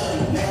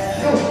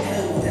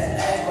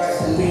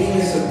 Lean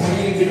is a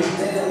pretty bit of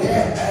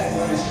yeah.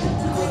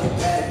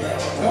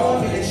 Don't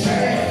get a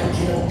trash.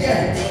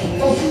 Yeah.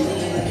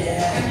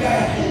 I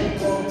got it.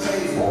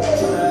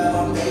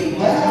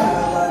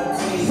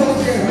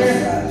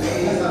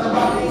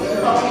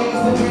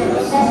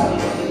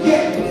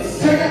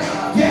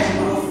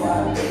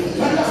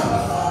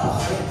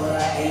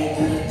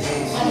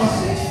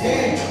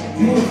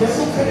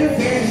 Universal could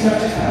advance,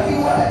 trying to tell me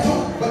what I do,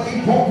 but they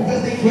won't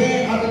because they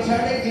can't. I've been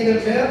trying to get a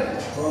bit.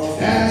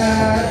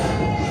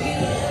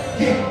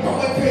 Yeah,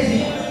 going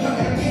crazy. I'm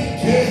gonna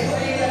get kids.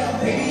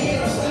 Maybe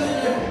I'm still in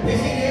there. They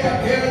think they're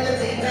better than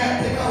they not.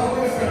 They got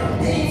away from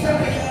me. They tell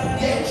me,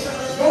 yeah,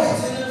 go.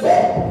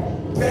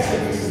 Better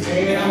bitches,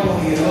 man, I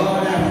want it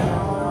all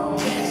now.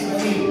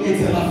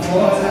 Until I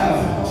fall out.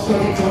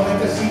 Shorty calling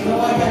cause she know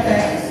I got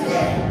that.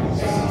 Yeah,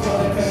 she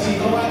calling cause she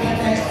know I got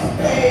that.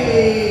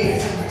 Hey.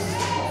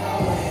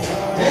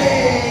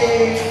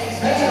 Hey,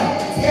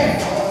 yeah,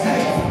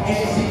 hey,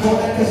 and she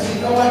calling cause she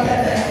know I got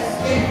that.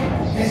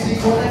 Yeah, and she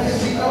calling cause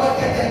she know I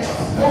got that.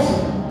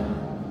 Awesome.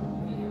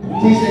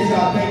 Appreciate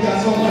y'all, thank y'all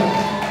so much.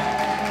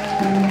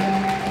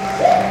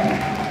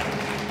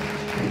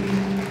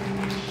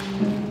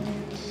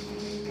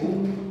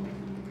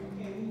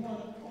 Okay, we want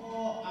to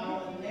call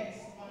our next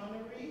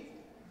honoree,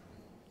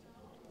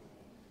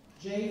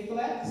 J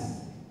Flex.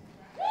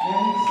 Now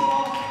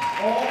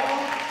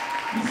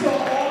you saw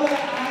all of the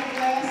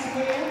eyeglass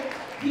wear.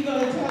 He's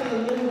going to tell you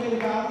a little bit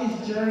about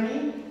his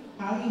journey,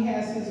 how he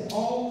has his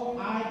own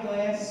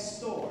eyeglass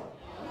store.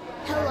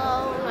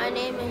 Hello, my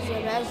name is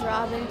Jabez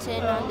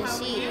Robinson. I'm the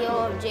CEO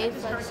of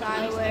JFlex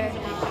Eyewear,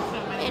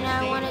 and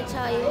I want to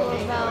tell you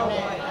about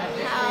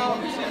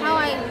how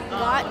I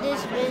got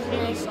this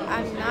business.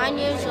 I'm 9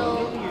 years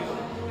old,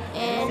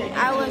 and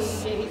I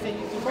was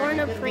born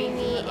a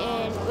preemie,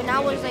 and when I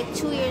was like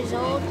 2 years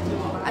old,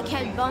 I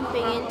kept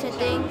bumping into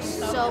things,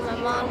 so my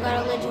mom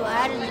got a little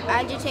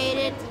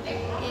agitated,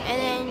 and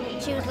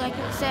then she was like,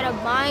 instead of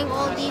buying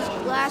all these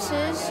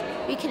glasses,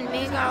 we can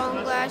make our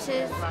own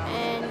glasses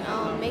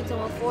and make them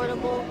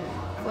affordable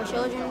for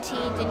children,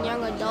 teens, and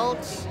young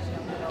adults.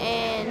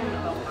 And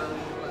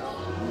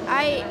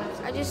I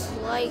just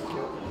like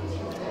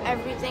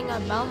everything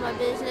about my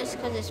business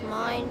because it's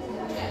mine,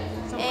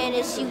 and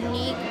it's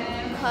unique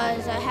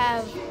because I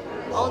have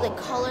all the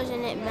colors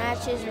and it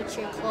matches with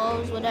your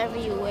clothes, whatever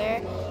you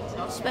wear.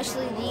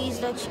 Especially these,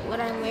 that's what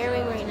I'm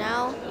wearing right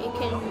now. It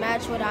can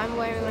match what I'm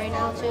wearing right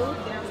now too.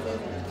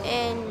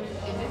 And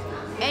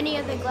any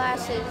of the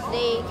glasses,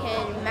 they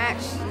can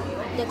match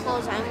the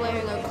clothes I'm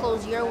wearing or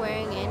clothes you're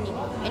wearing,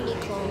 any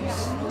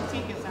clothes.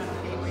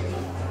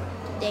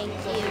 Thank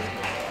you.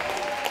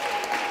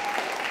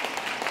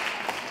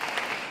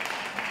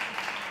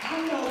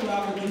 I know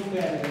y'all can do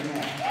better than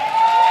that.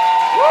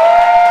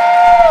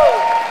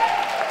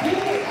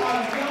 These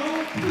are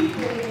young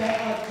people that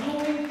are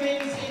doing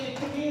things in the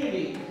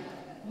community.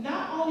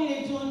 Not only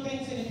are they doing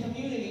things in the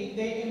community,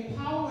 they're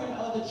empowering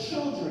other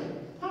children.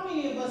 How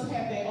many of us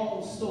have their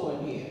own store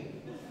here?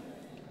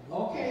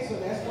 Okay, so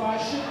that's why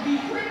it shouldn't be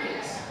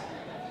crickets.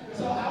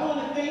 So I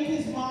want to thank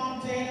his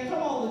mom, Dana.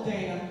 Come on,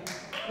 Dana.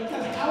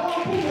 Because I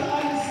want people to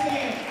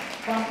understand,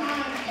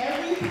 behind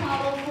every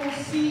powerful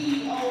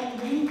CEO,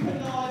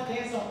 entrepreneur,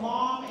 there's a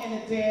mom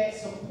and a dad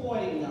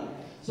supporting them.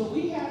 So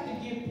we have to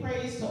give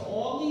praise to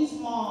all these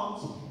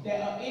moms that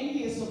are in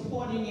here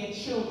supporting their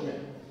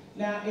children.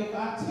 Now, if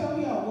I tell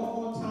y'all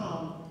one more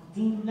time,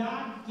 do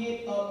not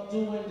get up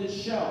doing the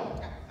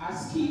show. I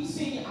keep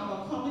singing, I'm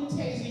going to come and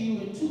taser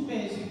you in 2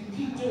 minutes if you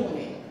keep doing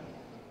it.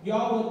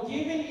 Y'all were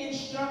given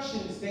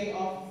instructions. They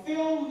are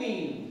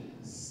filming.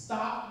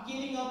 Stop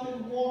getting up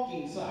and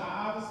walking. So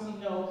I obviously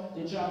know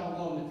that y'all don't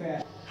go into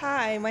fashion.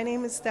 Hi, my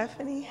name is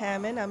Stephanie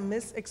Hammond. I'm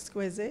Miss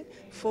Exquisite,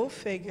 Full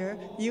Figure,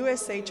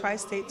 USA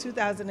Tri-State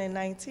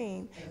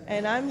 2019.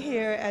 And I'm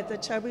here at the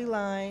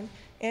Chubiiline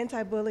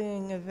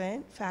Anti-Bullying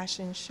Event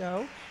Fashion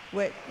Show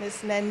with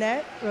Miss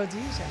Nanette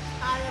Rhodesia.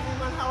 Hi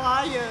everyone, how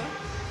are you?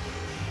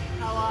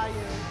 How are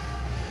you?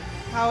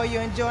 How are you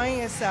enjoying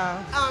yourself?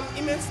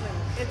 Immensely.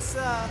 It's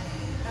an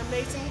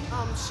amazing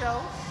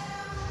show.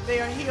 They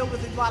are here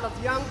with a lot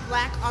of young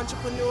black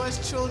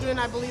entrepreneurs, children,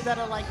 I believe that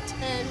are like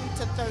 10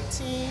 to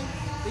 13.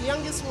 The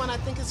youngest one I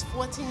think is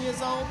 14 years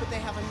old, but they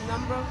have a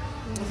number of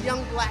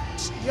young black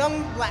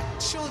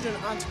children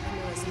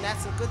entrepreneurs, and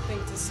that's a good thing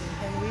to see.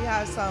 And we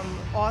have some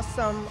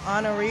awesome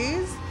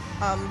honorees,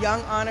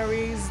 young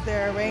honorees.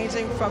 They're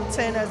ranging from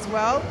 10 as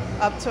well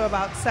up to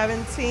about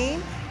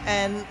 17.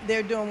 And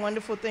they're doing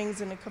wonderful things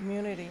in the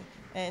community.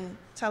 And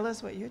tell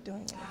us what you're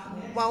doing in the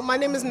community. Well, my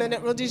name is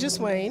Nanette Rhodesia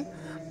Swain.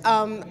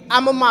 I'm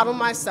a model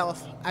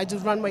myself. I do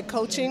runway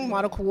coaching,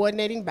 model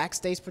coordinating,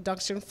 backstage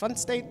production, front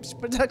stage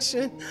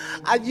production.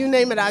 You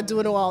name it, I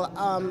do it all.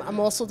 I'm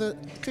also the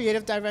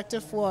creative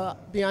director for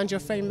Beyond Your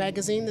Frame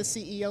magazine. The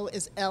CEO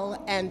is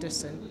L.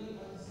 Anderson.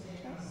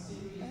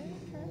 Okay.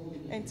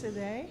 And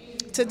today?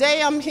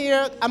 Today I'm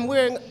here, I'm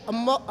wearing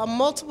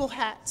multiple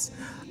hats.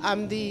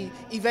 I'm the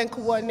event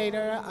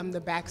coordinator, I'm the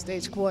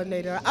backstage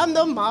coordinator, I'm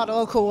the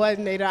model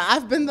coordinator,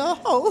 I've been the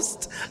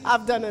host.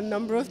 I've done a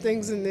number of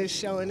things in this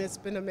show and it's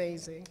been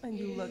amazing. And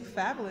you look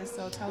fabulous,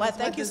 so tell us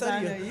what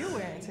designer you're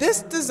wearing today.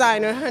 This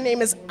designer, her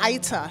name is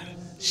Aita.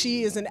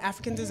 She is an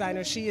African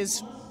designer. She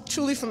is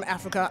truly from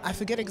Africa. I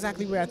forget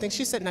exactly where, I think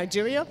she said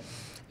Nigeria.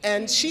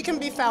 And she can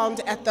be found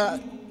at the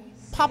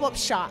pop-up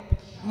shop,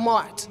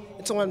 Mart.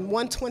 It's on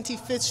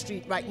 125th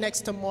Street, right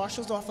next to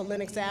Marshall's off of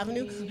Lenox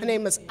Avenue. Her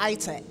name is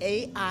Aita,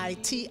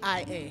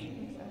 A-I-T-I-A.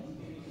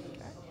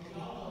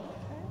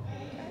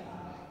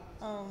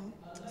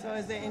 So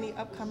is there any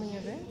upcoming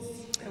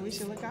events that we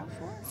should look out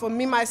for? For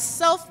me,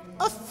 myself,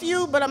 a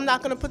few, but I'm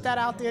not going to put that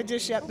out there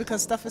just yet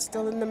because stuff is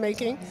still in the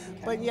making.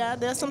 But yeah,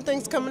 there's some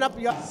things coming up.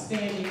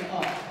 Standing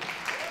up.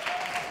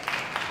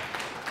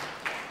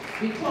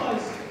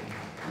 Because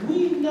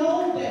we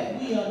know that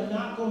we are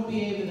not going to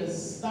be able to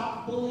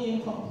stop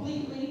bullying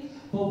completely,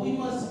 but we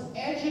must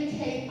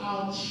educate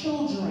our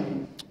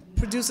children.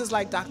 Producers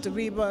like Dr.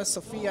 Reba,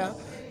 Sophia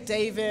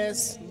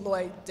Davis,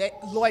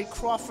 Lloyd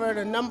Crawford,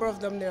 a number of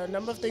them. There are a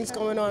number of things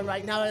going on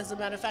right now. As a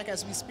matter of fact,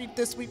 as we speak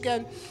this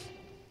weekend,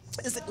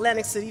 it's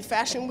Atlantic City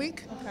Fashion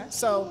Week. Okay.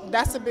 So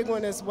that's a big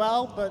one as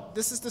well, but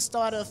this is the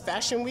start of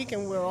Fashion Week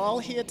and we're all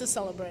here to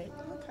celebrate.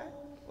 Okay.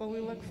 Well, we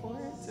look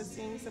forward to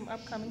seeing some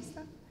upcoming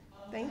stuff.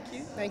 Thank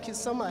you. Thank you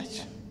so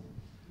much.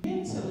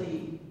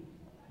 Mentally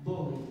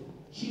bullied.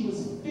 She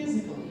was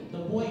physically. The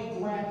boy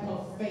grabbed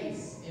her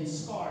face and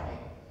scarred it.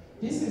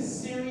 This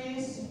is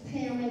serious.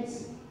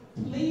 Parents,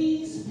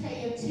 Please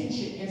pay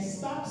attention and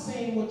stop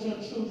saying what your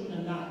children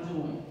are not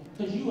doing,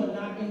 because you are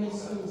not in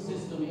this school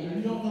system and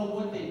you don't know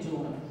what they're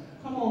doing.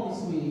 Come over,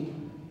 sweetie.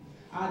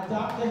 I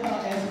adopted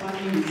her as my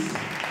niece.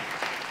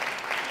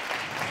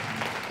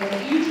 And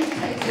Egypt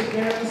takes it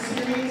very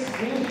serious.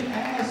 We'll be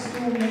at her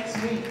school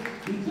next week.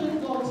 We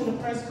couldn't go to the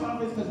press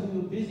conference because we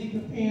were busy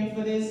preparing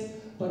for this,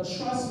 but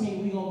trust me,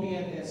 we're going to be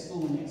at that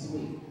school next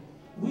week.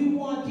 We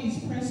want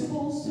these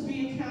principals to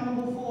be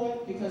accountable for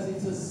it because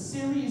it's a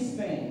serious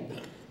thing.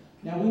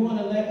 Now we want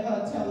to let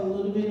her tell a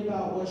little bit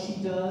about what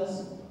she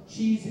does.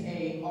 She's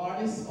an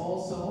artist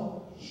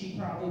also. She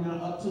probably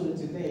not up to it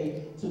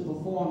today to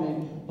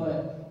performing,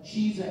 but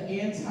she's an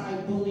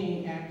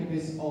anti-bullying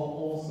activist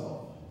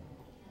also.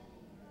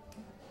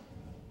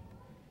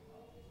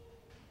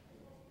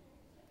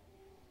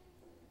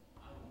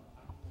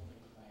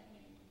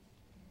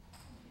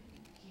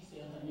 She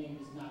said her name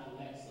is not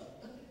Alexa.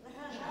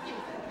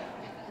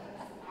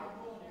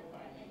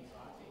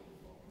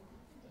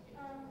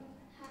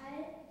 Hi,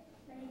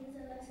 my name is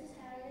Alexis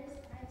Harris.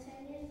 I'm 10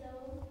 years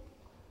old,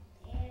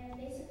 and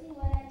basically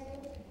what I do,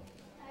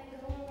 I go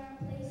around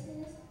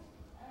places,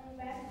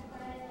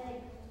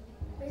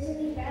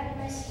 rap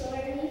my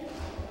story,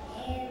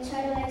 and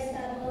try to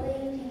stop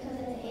bullying because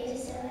at the age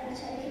of 7 I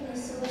tried to commit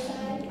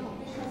suicide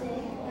because I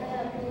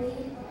got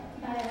bullied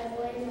by a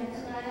boy in my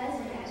class.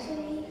 And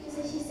actually, just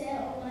as she said,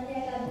 on Monday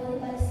I got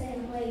bullied by the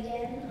same boy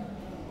again.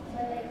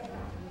 But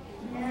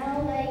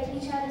now we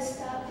try to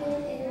stop it,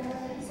 and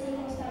he said he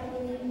won't stop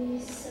bullying me.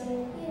 So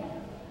yeah.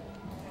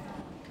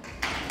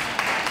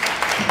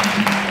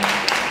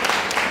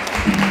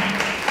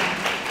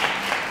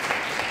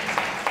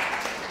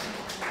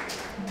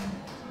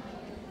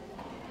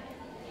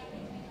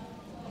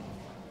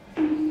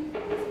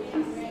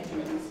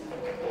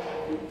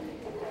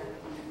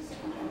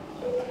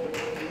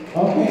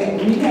 Okay,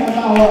 we have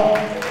our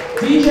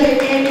DJ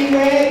Annie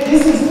Red.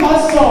 This is her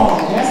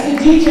song. That's the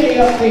DJ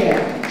up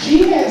there.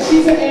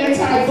 She's an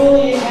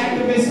anti-bullying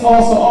activist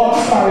also. Oh,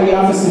 I'm sorry,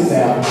 y'all can sit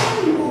down.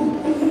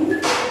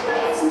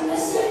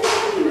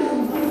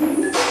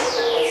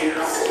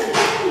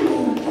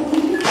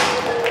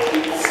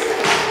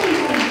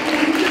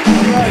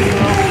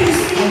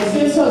 And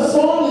since her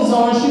song is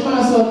on, she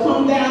might as well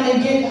come down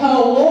and get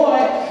her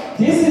award.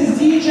 This is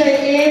DJ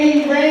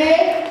Annie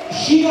Red.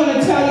 She's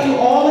gonna tell you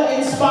all the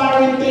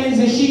inspiring things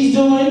that she's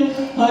doing.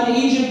 Her and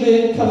Egypt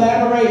been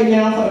collaborating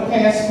now for the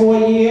past 4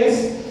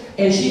 years.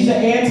 And she's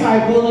an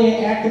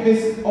anti-bullying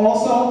activist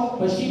also,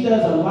 but she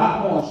does a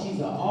lot more. She's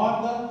an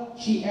author.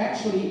 She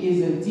actually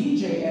is a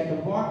DJ at the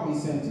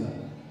Barclays Center.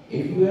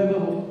 If you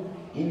ever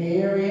in the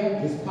area,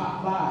 just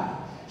pop by.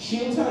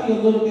 She'll tell you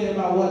a little bit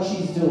about what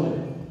she's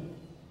doing.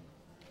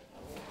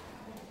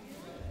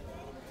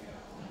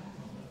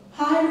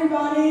 Hi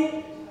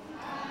everybody,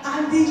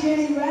 I'm DJ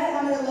Annie Red.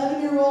 I'm an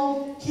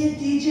 11-year-old kid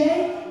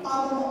DJ.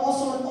 I'm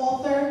also an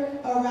author,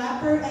 a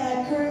rapper, and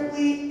I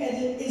currently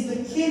is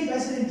the kid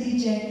resident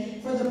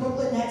DJ for the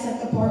Brooklyn Nets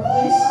at the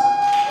Barclays.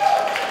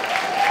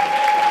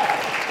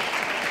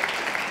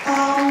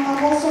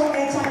 I'm also an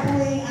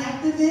anti-bullying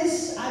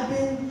activist. I've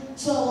been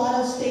to a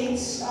lot of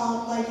states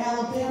like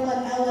Alabama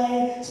and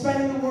LA,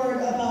 spreading the word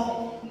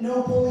about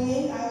no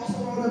bullying. I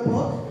also wrote a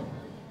book.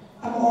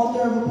 I'm an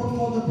author of a book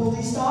called The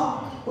Bully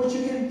Stop, which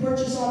you can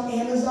purchase on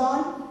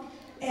Amazon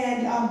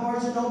and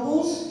Barnes &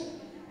 Nobles.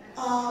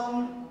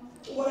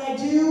 What I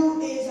do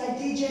is I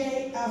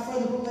DJ for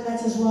the Brooklyn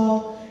Nets as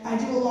well. I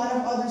do a lot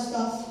of other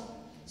stuff.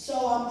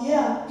 So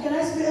yeah, can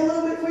I spit a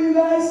little bit for you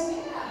guys?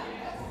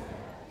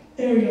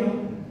 There we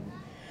go.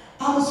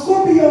 I'm a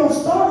Scorpio,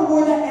 Star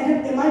Wars that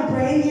ended in my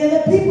brain. Yeah,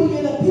 the people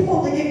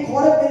that get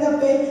caught up in the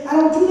fame. I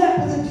don't do that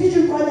with the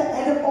DJ card that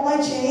ended up on my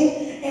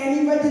chain.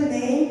 Annie read the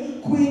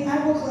name, Queen I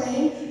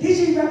proclaim.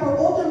 DJ rapper,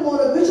 author,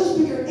 motivational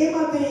speaker in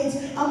my veins.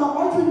 I'm an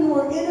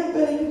entrepreneur,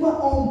 innovating my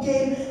own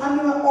game. I'm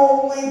in my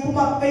own lane, put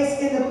my face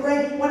in the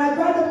frame. When I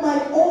grab the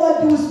mic, all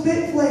I do is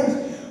spit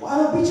flames. Well,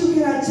 I'm a beat you,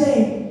 can I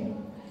tame?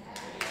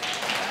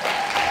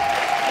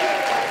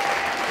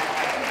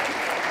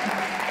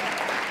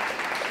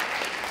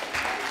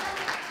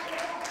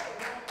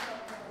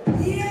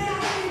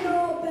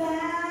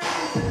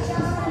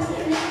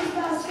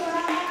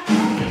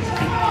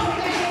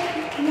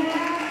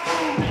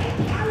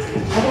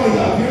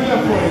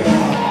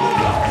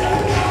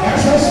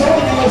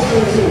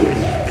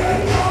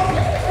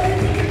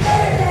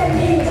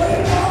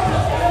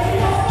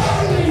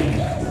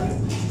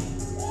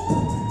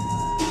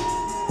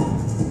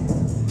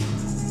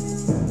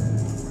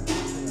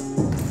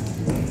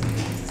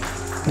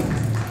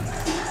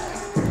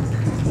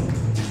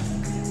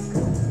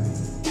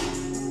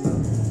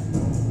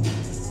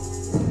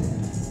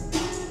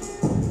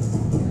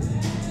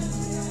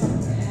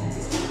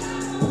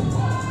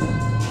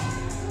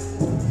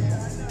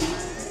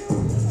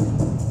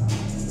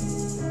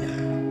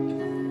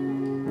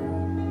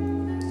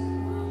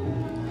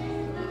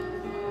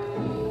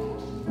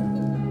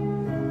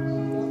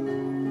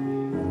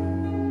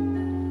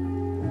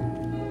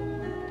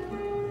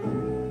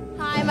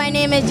 My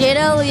name is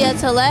Jayda Leah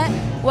Tolet.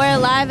 We're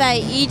live at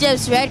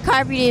Egypt's red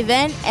carpet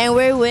event, and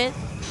we're with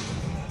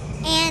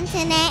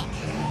Antoinette.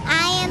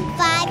 I am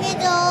 5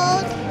 years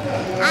old.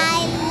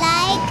 I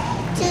like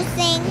to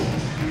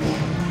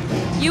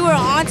sing. You were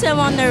on time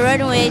on the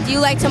runway. Do you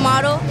like to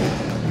model?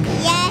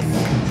 Yes.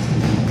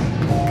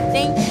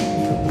 Thank you.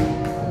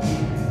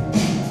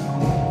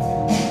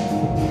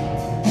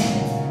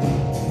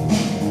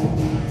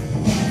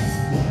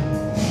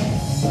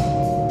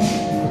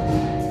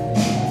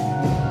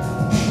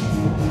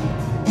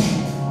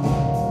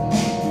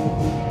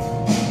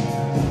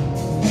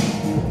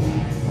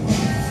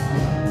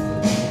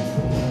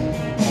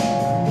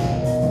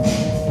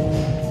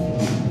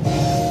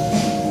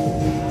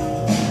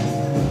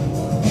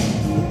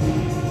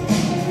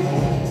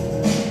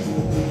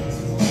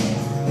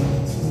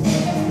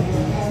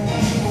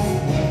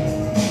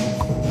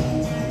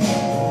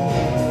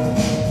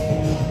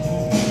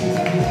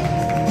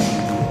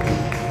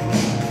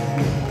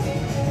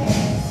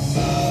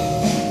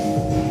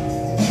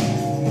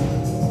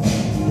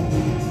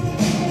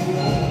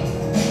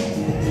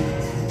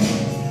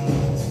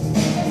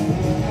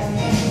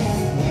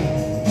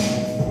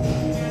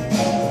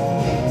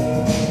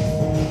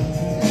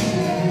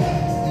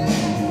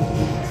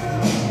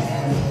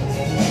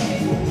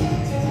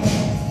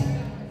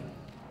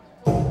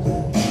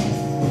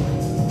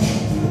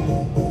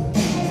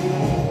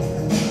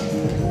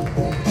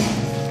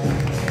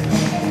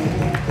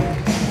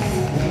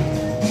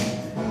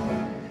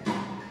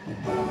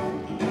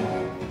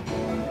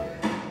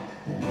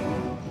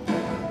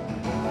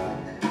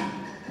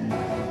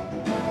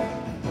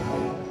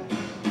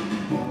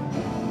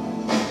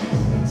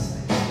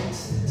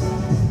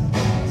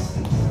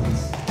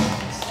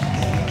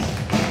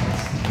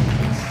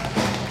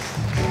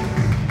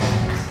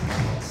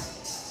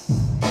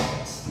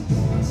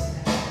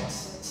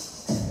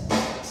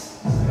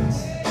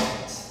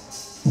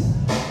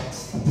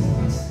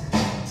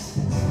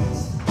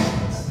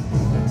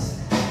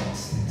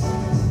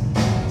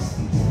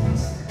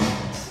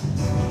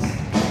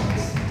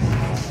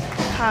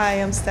 Hi,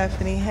 I'm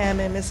Stephanie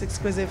Hammond, Miss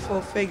Exquisite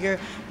Full Figure,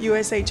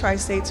 USA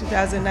Tri-State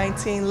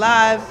 2019,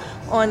 live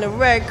on the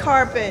red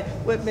carpet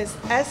with Miss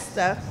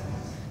Esther.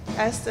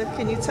 Esther,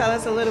 can you tell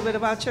us a little bit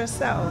about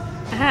yourself?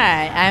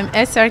 Hi, I'm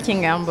Esther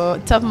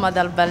Kingambo, top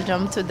model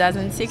Belgium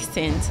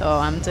 2016. So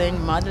I'm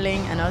doing modeling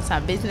and also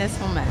a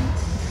businesswoman.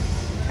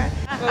 Okay.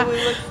 Well,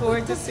 we look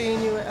forward to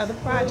seeing you in other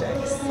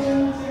projects.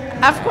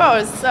 Of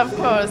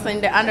course,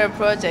 in the other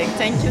project.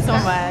 Thank you so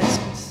much.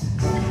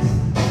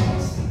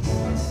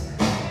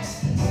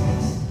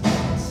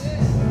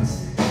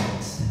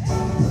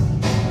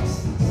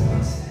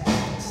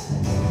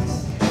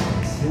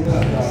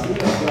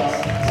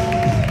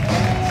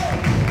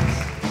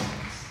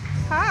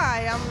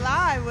 Hi, I'm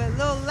live with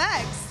Lil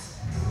Lex,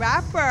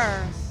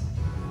 rapper,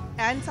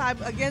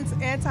 against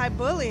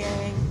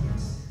anti-bullying.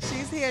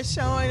 She's here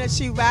showing that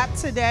she rapped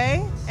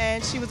today,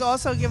 and she was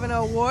also given an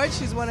award.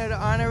 She's one of the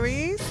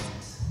honorees,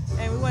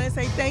 and we want to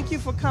say thank you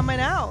for coming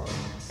out,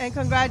 and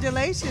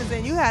congratulations,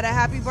 and you had a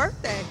happy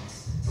birthday.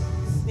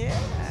 Yeah.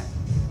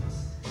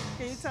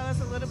 Can you tell us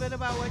a little bit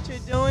about what you're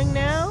doing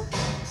now?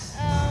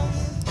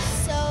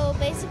 So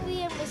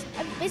basically,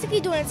 I'm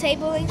basically doing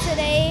tabling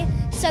today,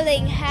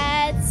 selling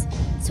hats,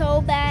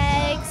 tote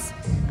bags,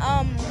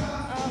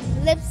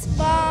 lip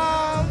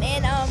balm,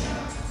 and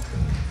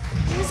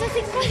what was the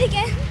thing called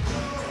again?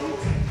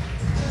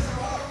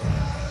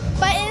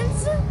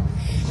 Buttons,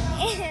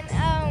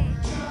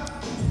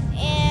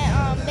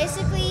 and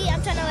basically,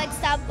 I'm trying to like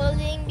stop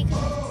bullying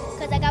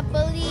because I got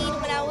bullied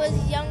when I was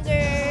younger,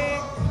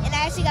 and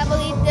I actually got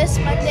bullied this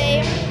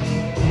Monday,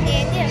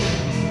 and yeah.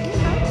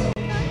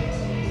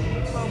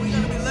 We're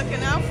going to be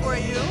looking out for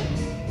you.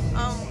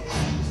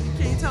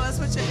 Can you tell us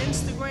what your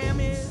Instagram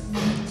is?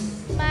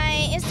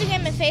 My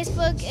Instagram and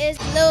Facebook is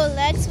Lil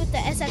Lex with the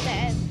S at the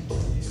end. All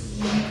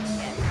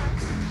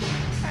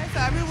right, so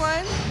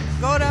everyone,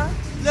 go to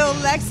Lil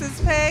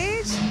Lex's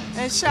page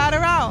and shout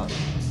her out.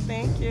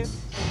 Thank you.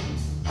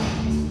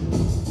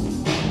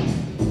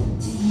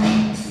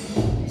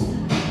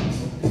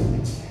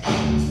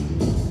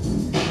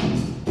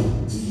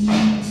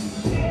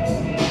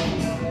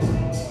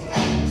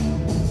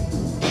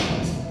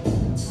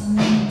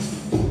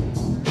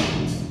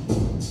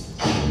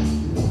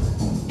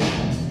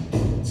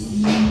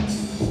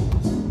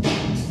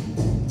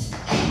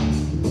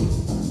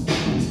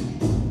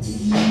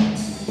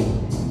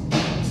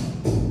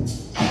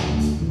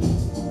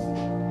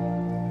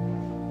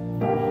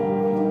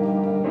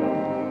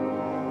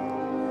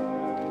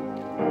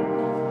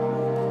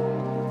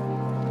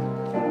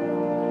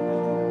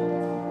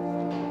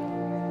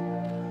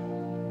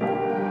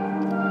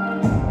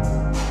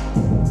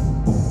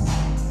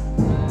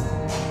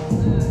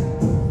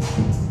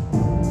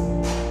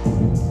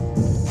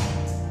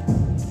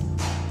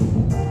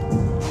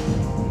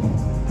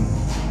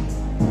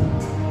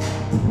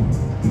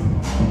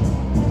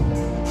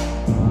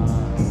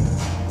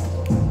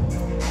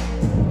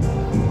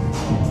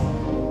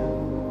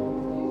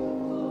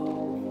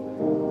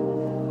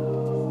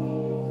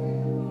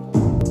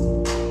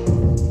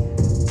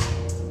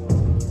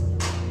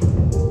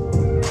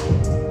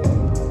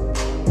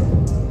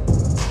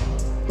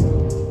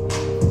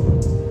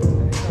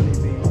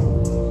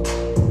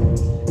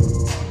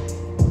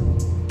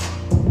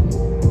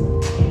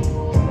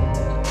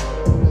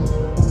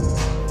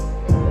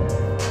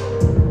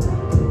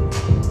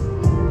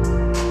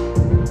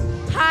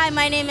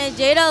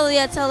 Jada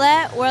Leah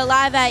Tillette. We're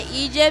live at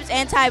Egypt's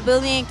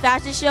anti-bullying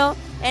fashion show,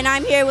 and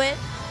I'm here with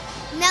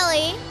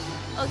Nelly.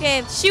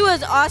 Okay, she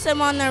was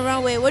awesome on the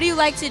runway. What do you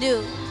like to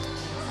do?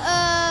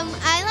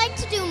 I like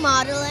to do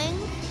modeling.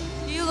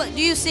 Do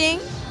you sing?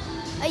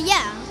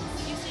 Yeah.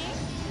 You sing?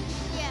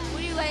 Yeah.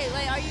 What do you like?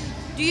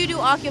 Do you do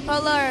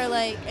aCappella or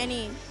like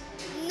any?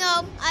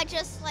 No, I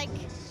just like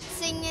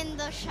sing in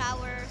the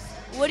showers.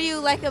 What do you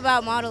like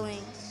about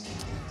modeling?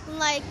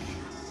 Like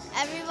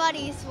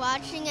everybody's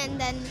watching and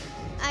then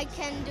I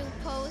can do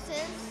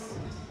poses.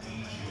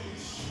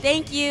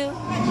 Thank you. Give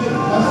it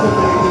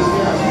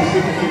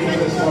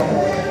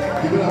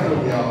up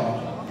for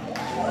y'all.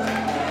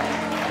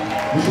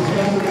 This is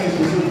custom made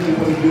specifically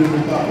for the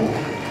beautiful couple.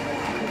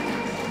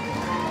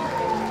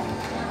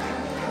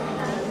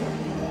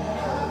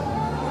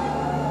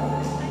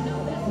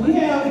 We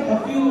have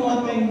a few more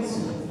things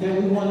that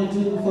we want to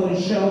do for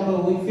the show,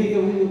 but we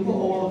figured we would put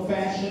all the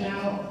fashion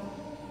out.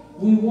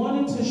 We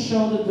wanted to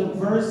show the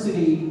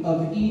diversity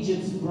of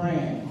Egypt's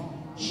brand.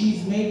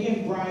 She's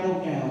making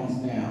bridal gowns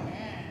now,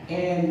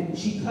 and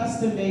she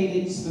custom made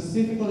it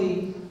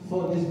specifically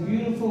for this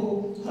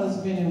beautiful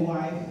husband and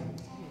wife.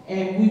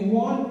 And we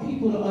want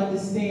people to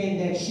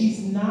understand that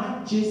she's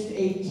not just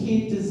a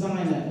kid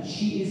designer.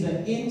 She is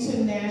an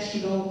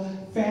international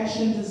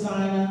fashion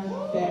designer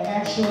that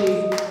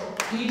actually,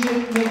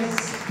 Egypt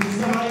makes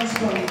designs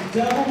from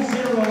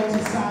 00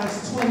 to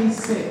size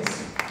 26.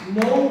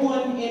 No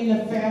one in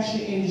the fashion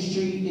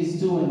industry is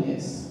doing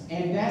this.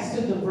 And that's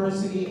the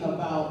diversity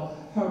about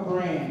her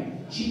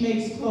brand. She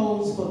makes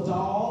clothes for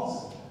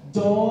dolls,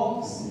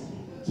 dogs,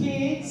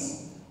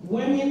 kids,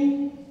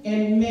 women,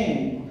 and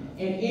men.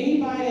 And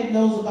anybody that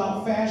knows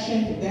about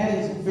fashion, that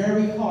is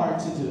very hard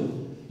to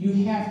do.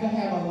 You have to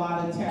have a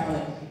lot of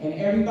talent. And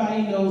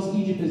everybody knows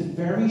Egypt is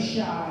very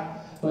shy,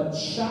 but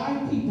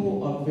shy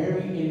people are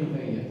very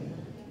innovative.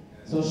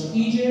 So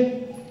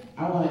Egypt,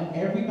 I want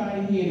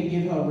everybody here to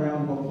give her a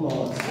round of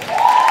applause.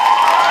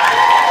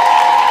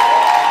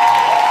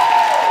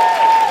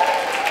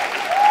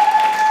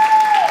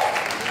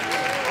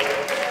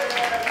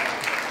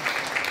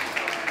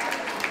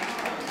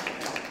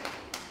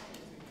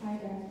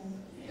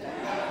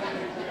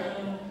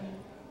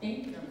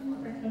 Thank you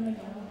for coming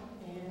out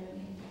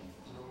and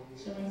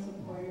showing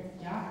support.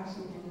 Y'all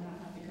actually did not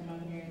have to come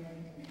out here.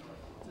 Like,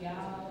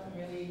 y'all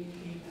really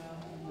came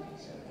out and like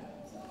showed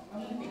up. So I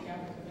want to thank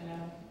y'all for coming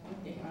out. I want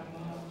to thank my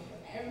mom,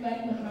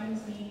 everybody behind the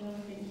scenes. I want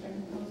to thank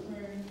Dr.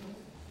 Postberg,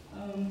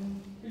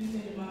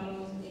 producing the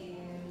models,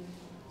 and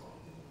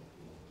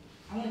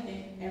I want to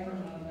thank every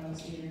model that was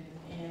here.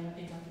 And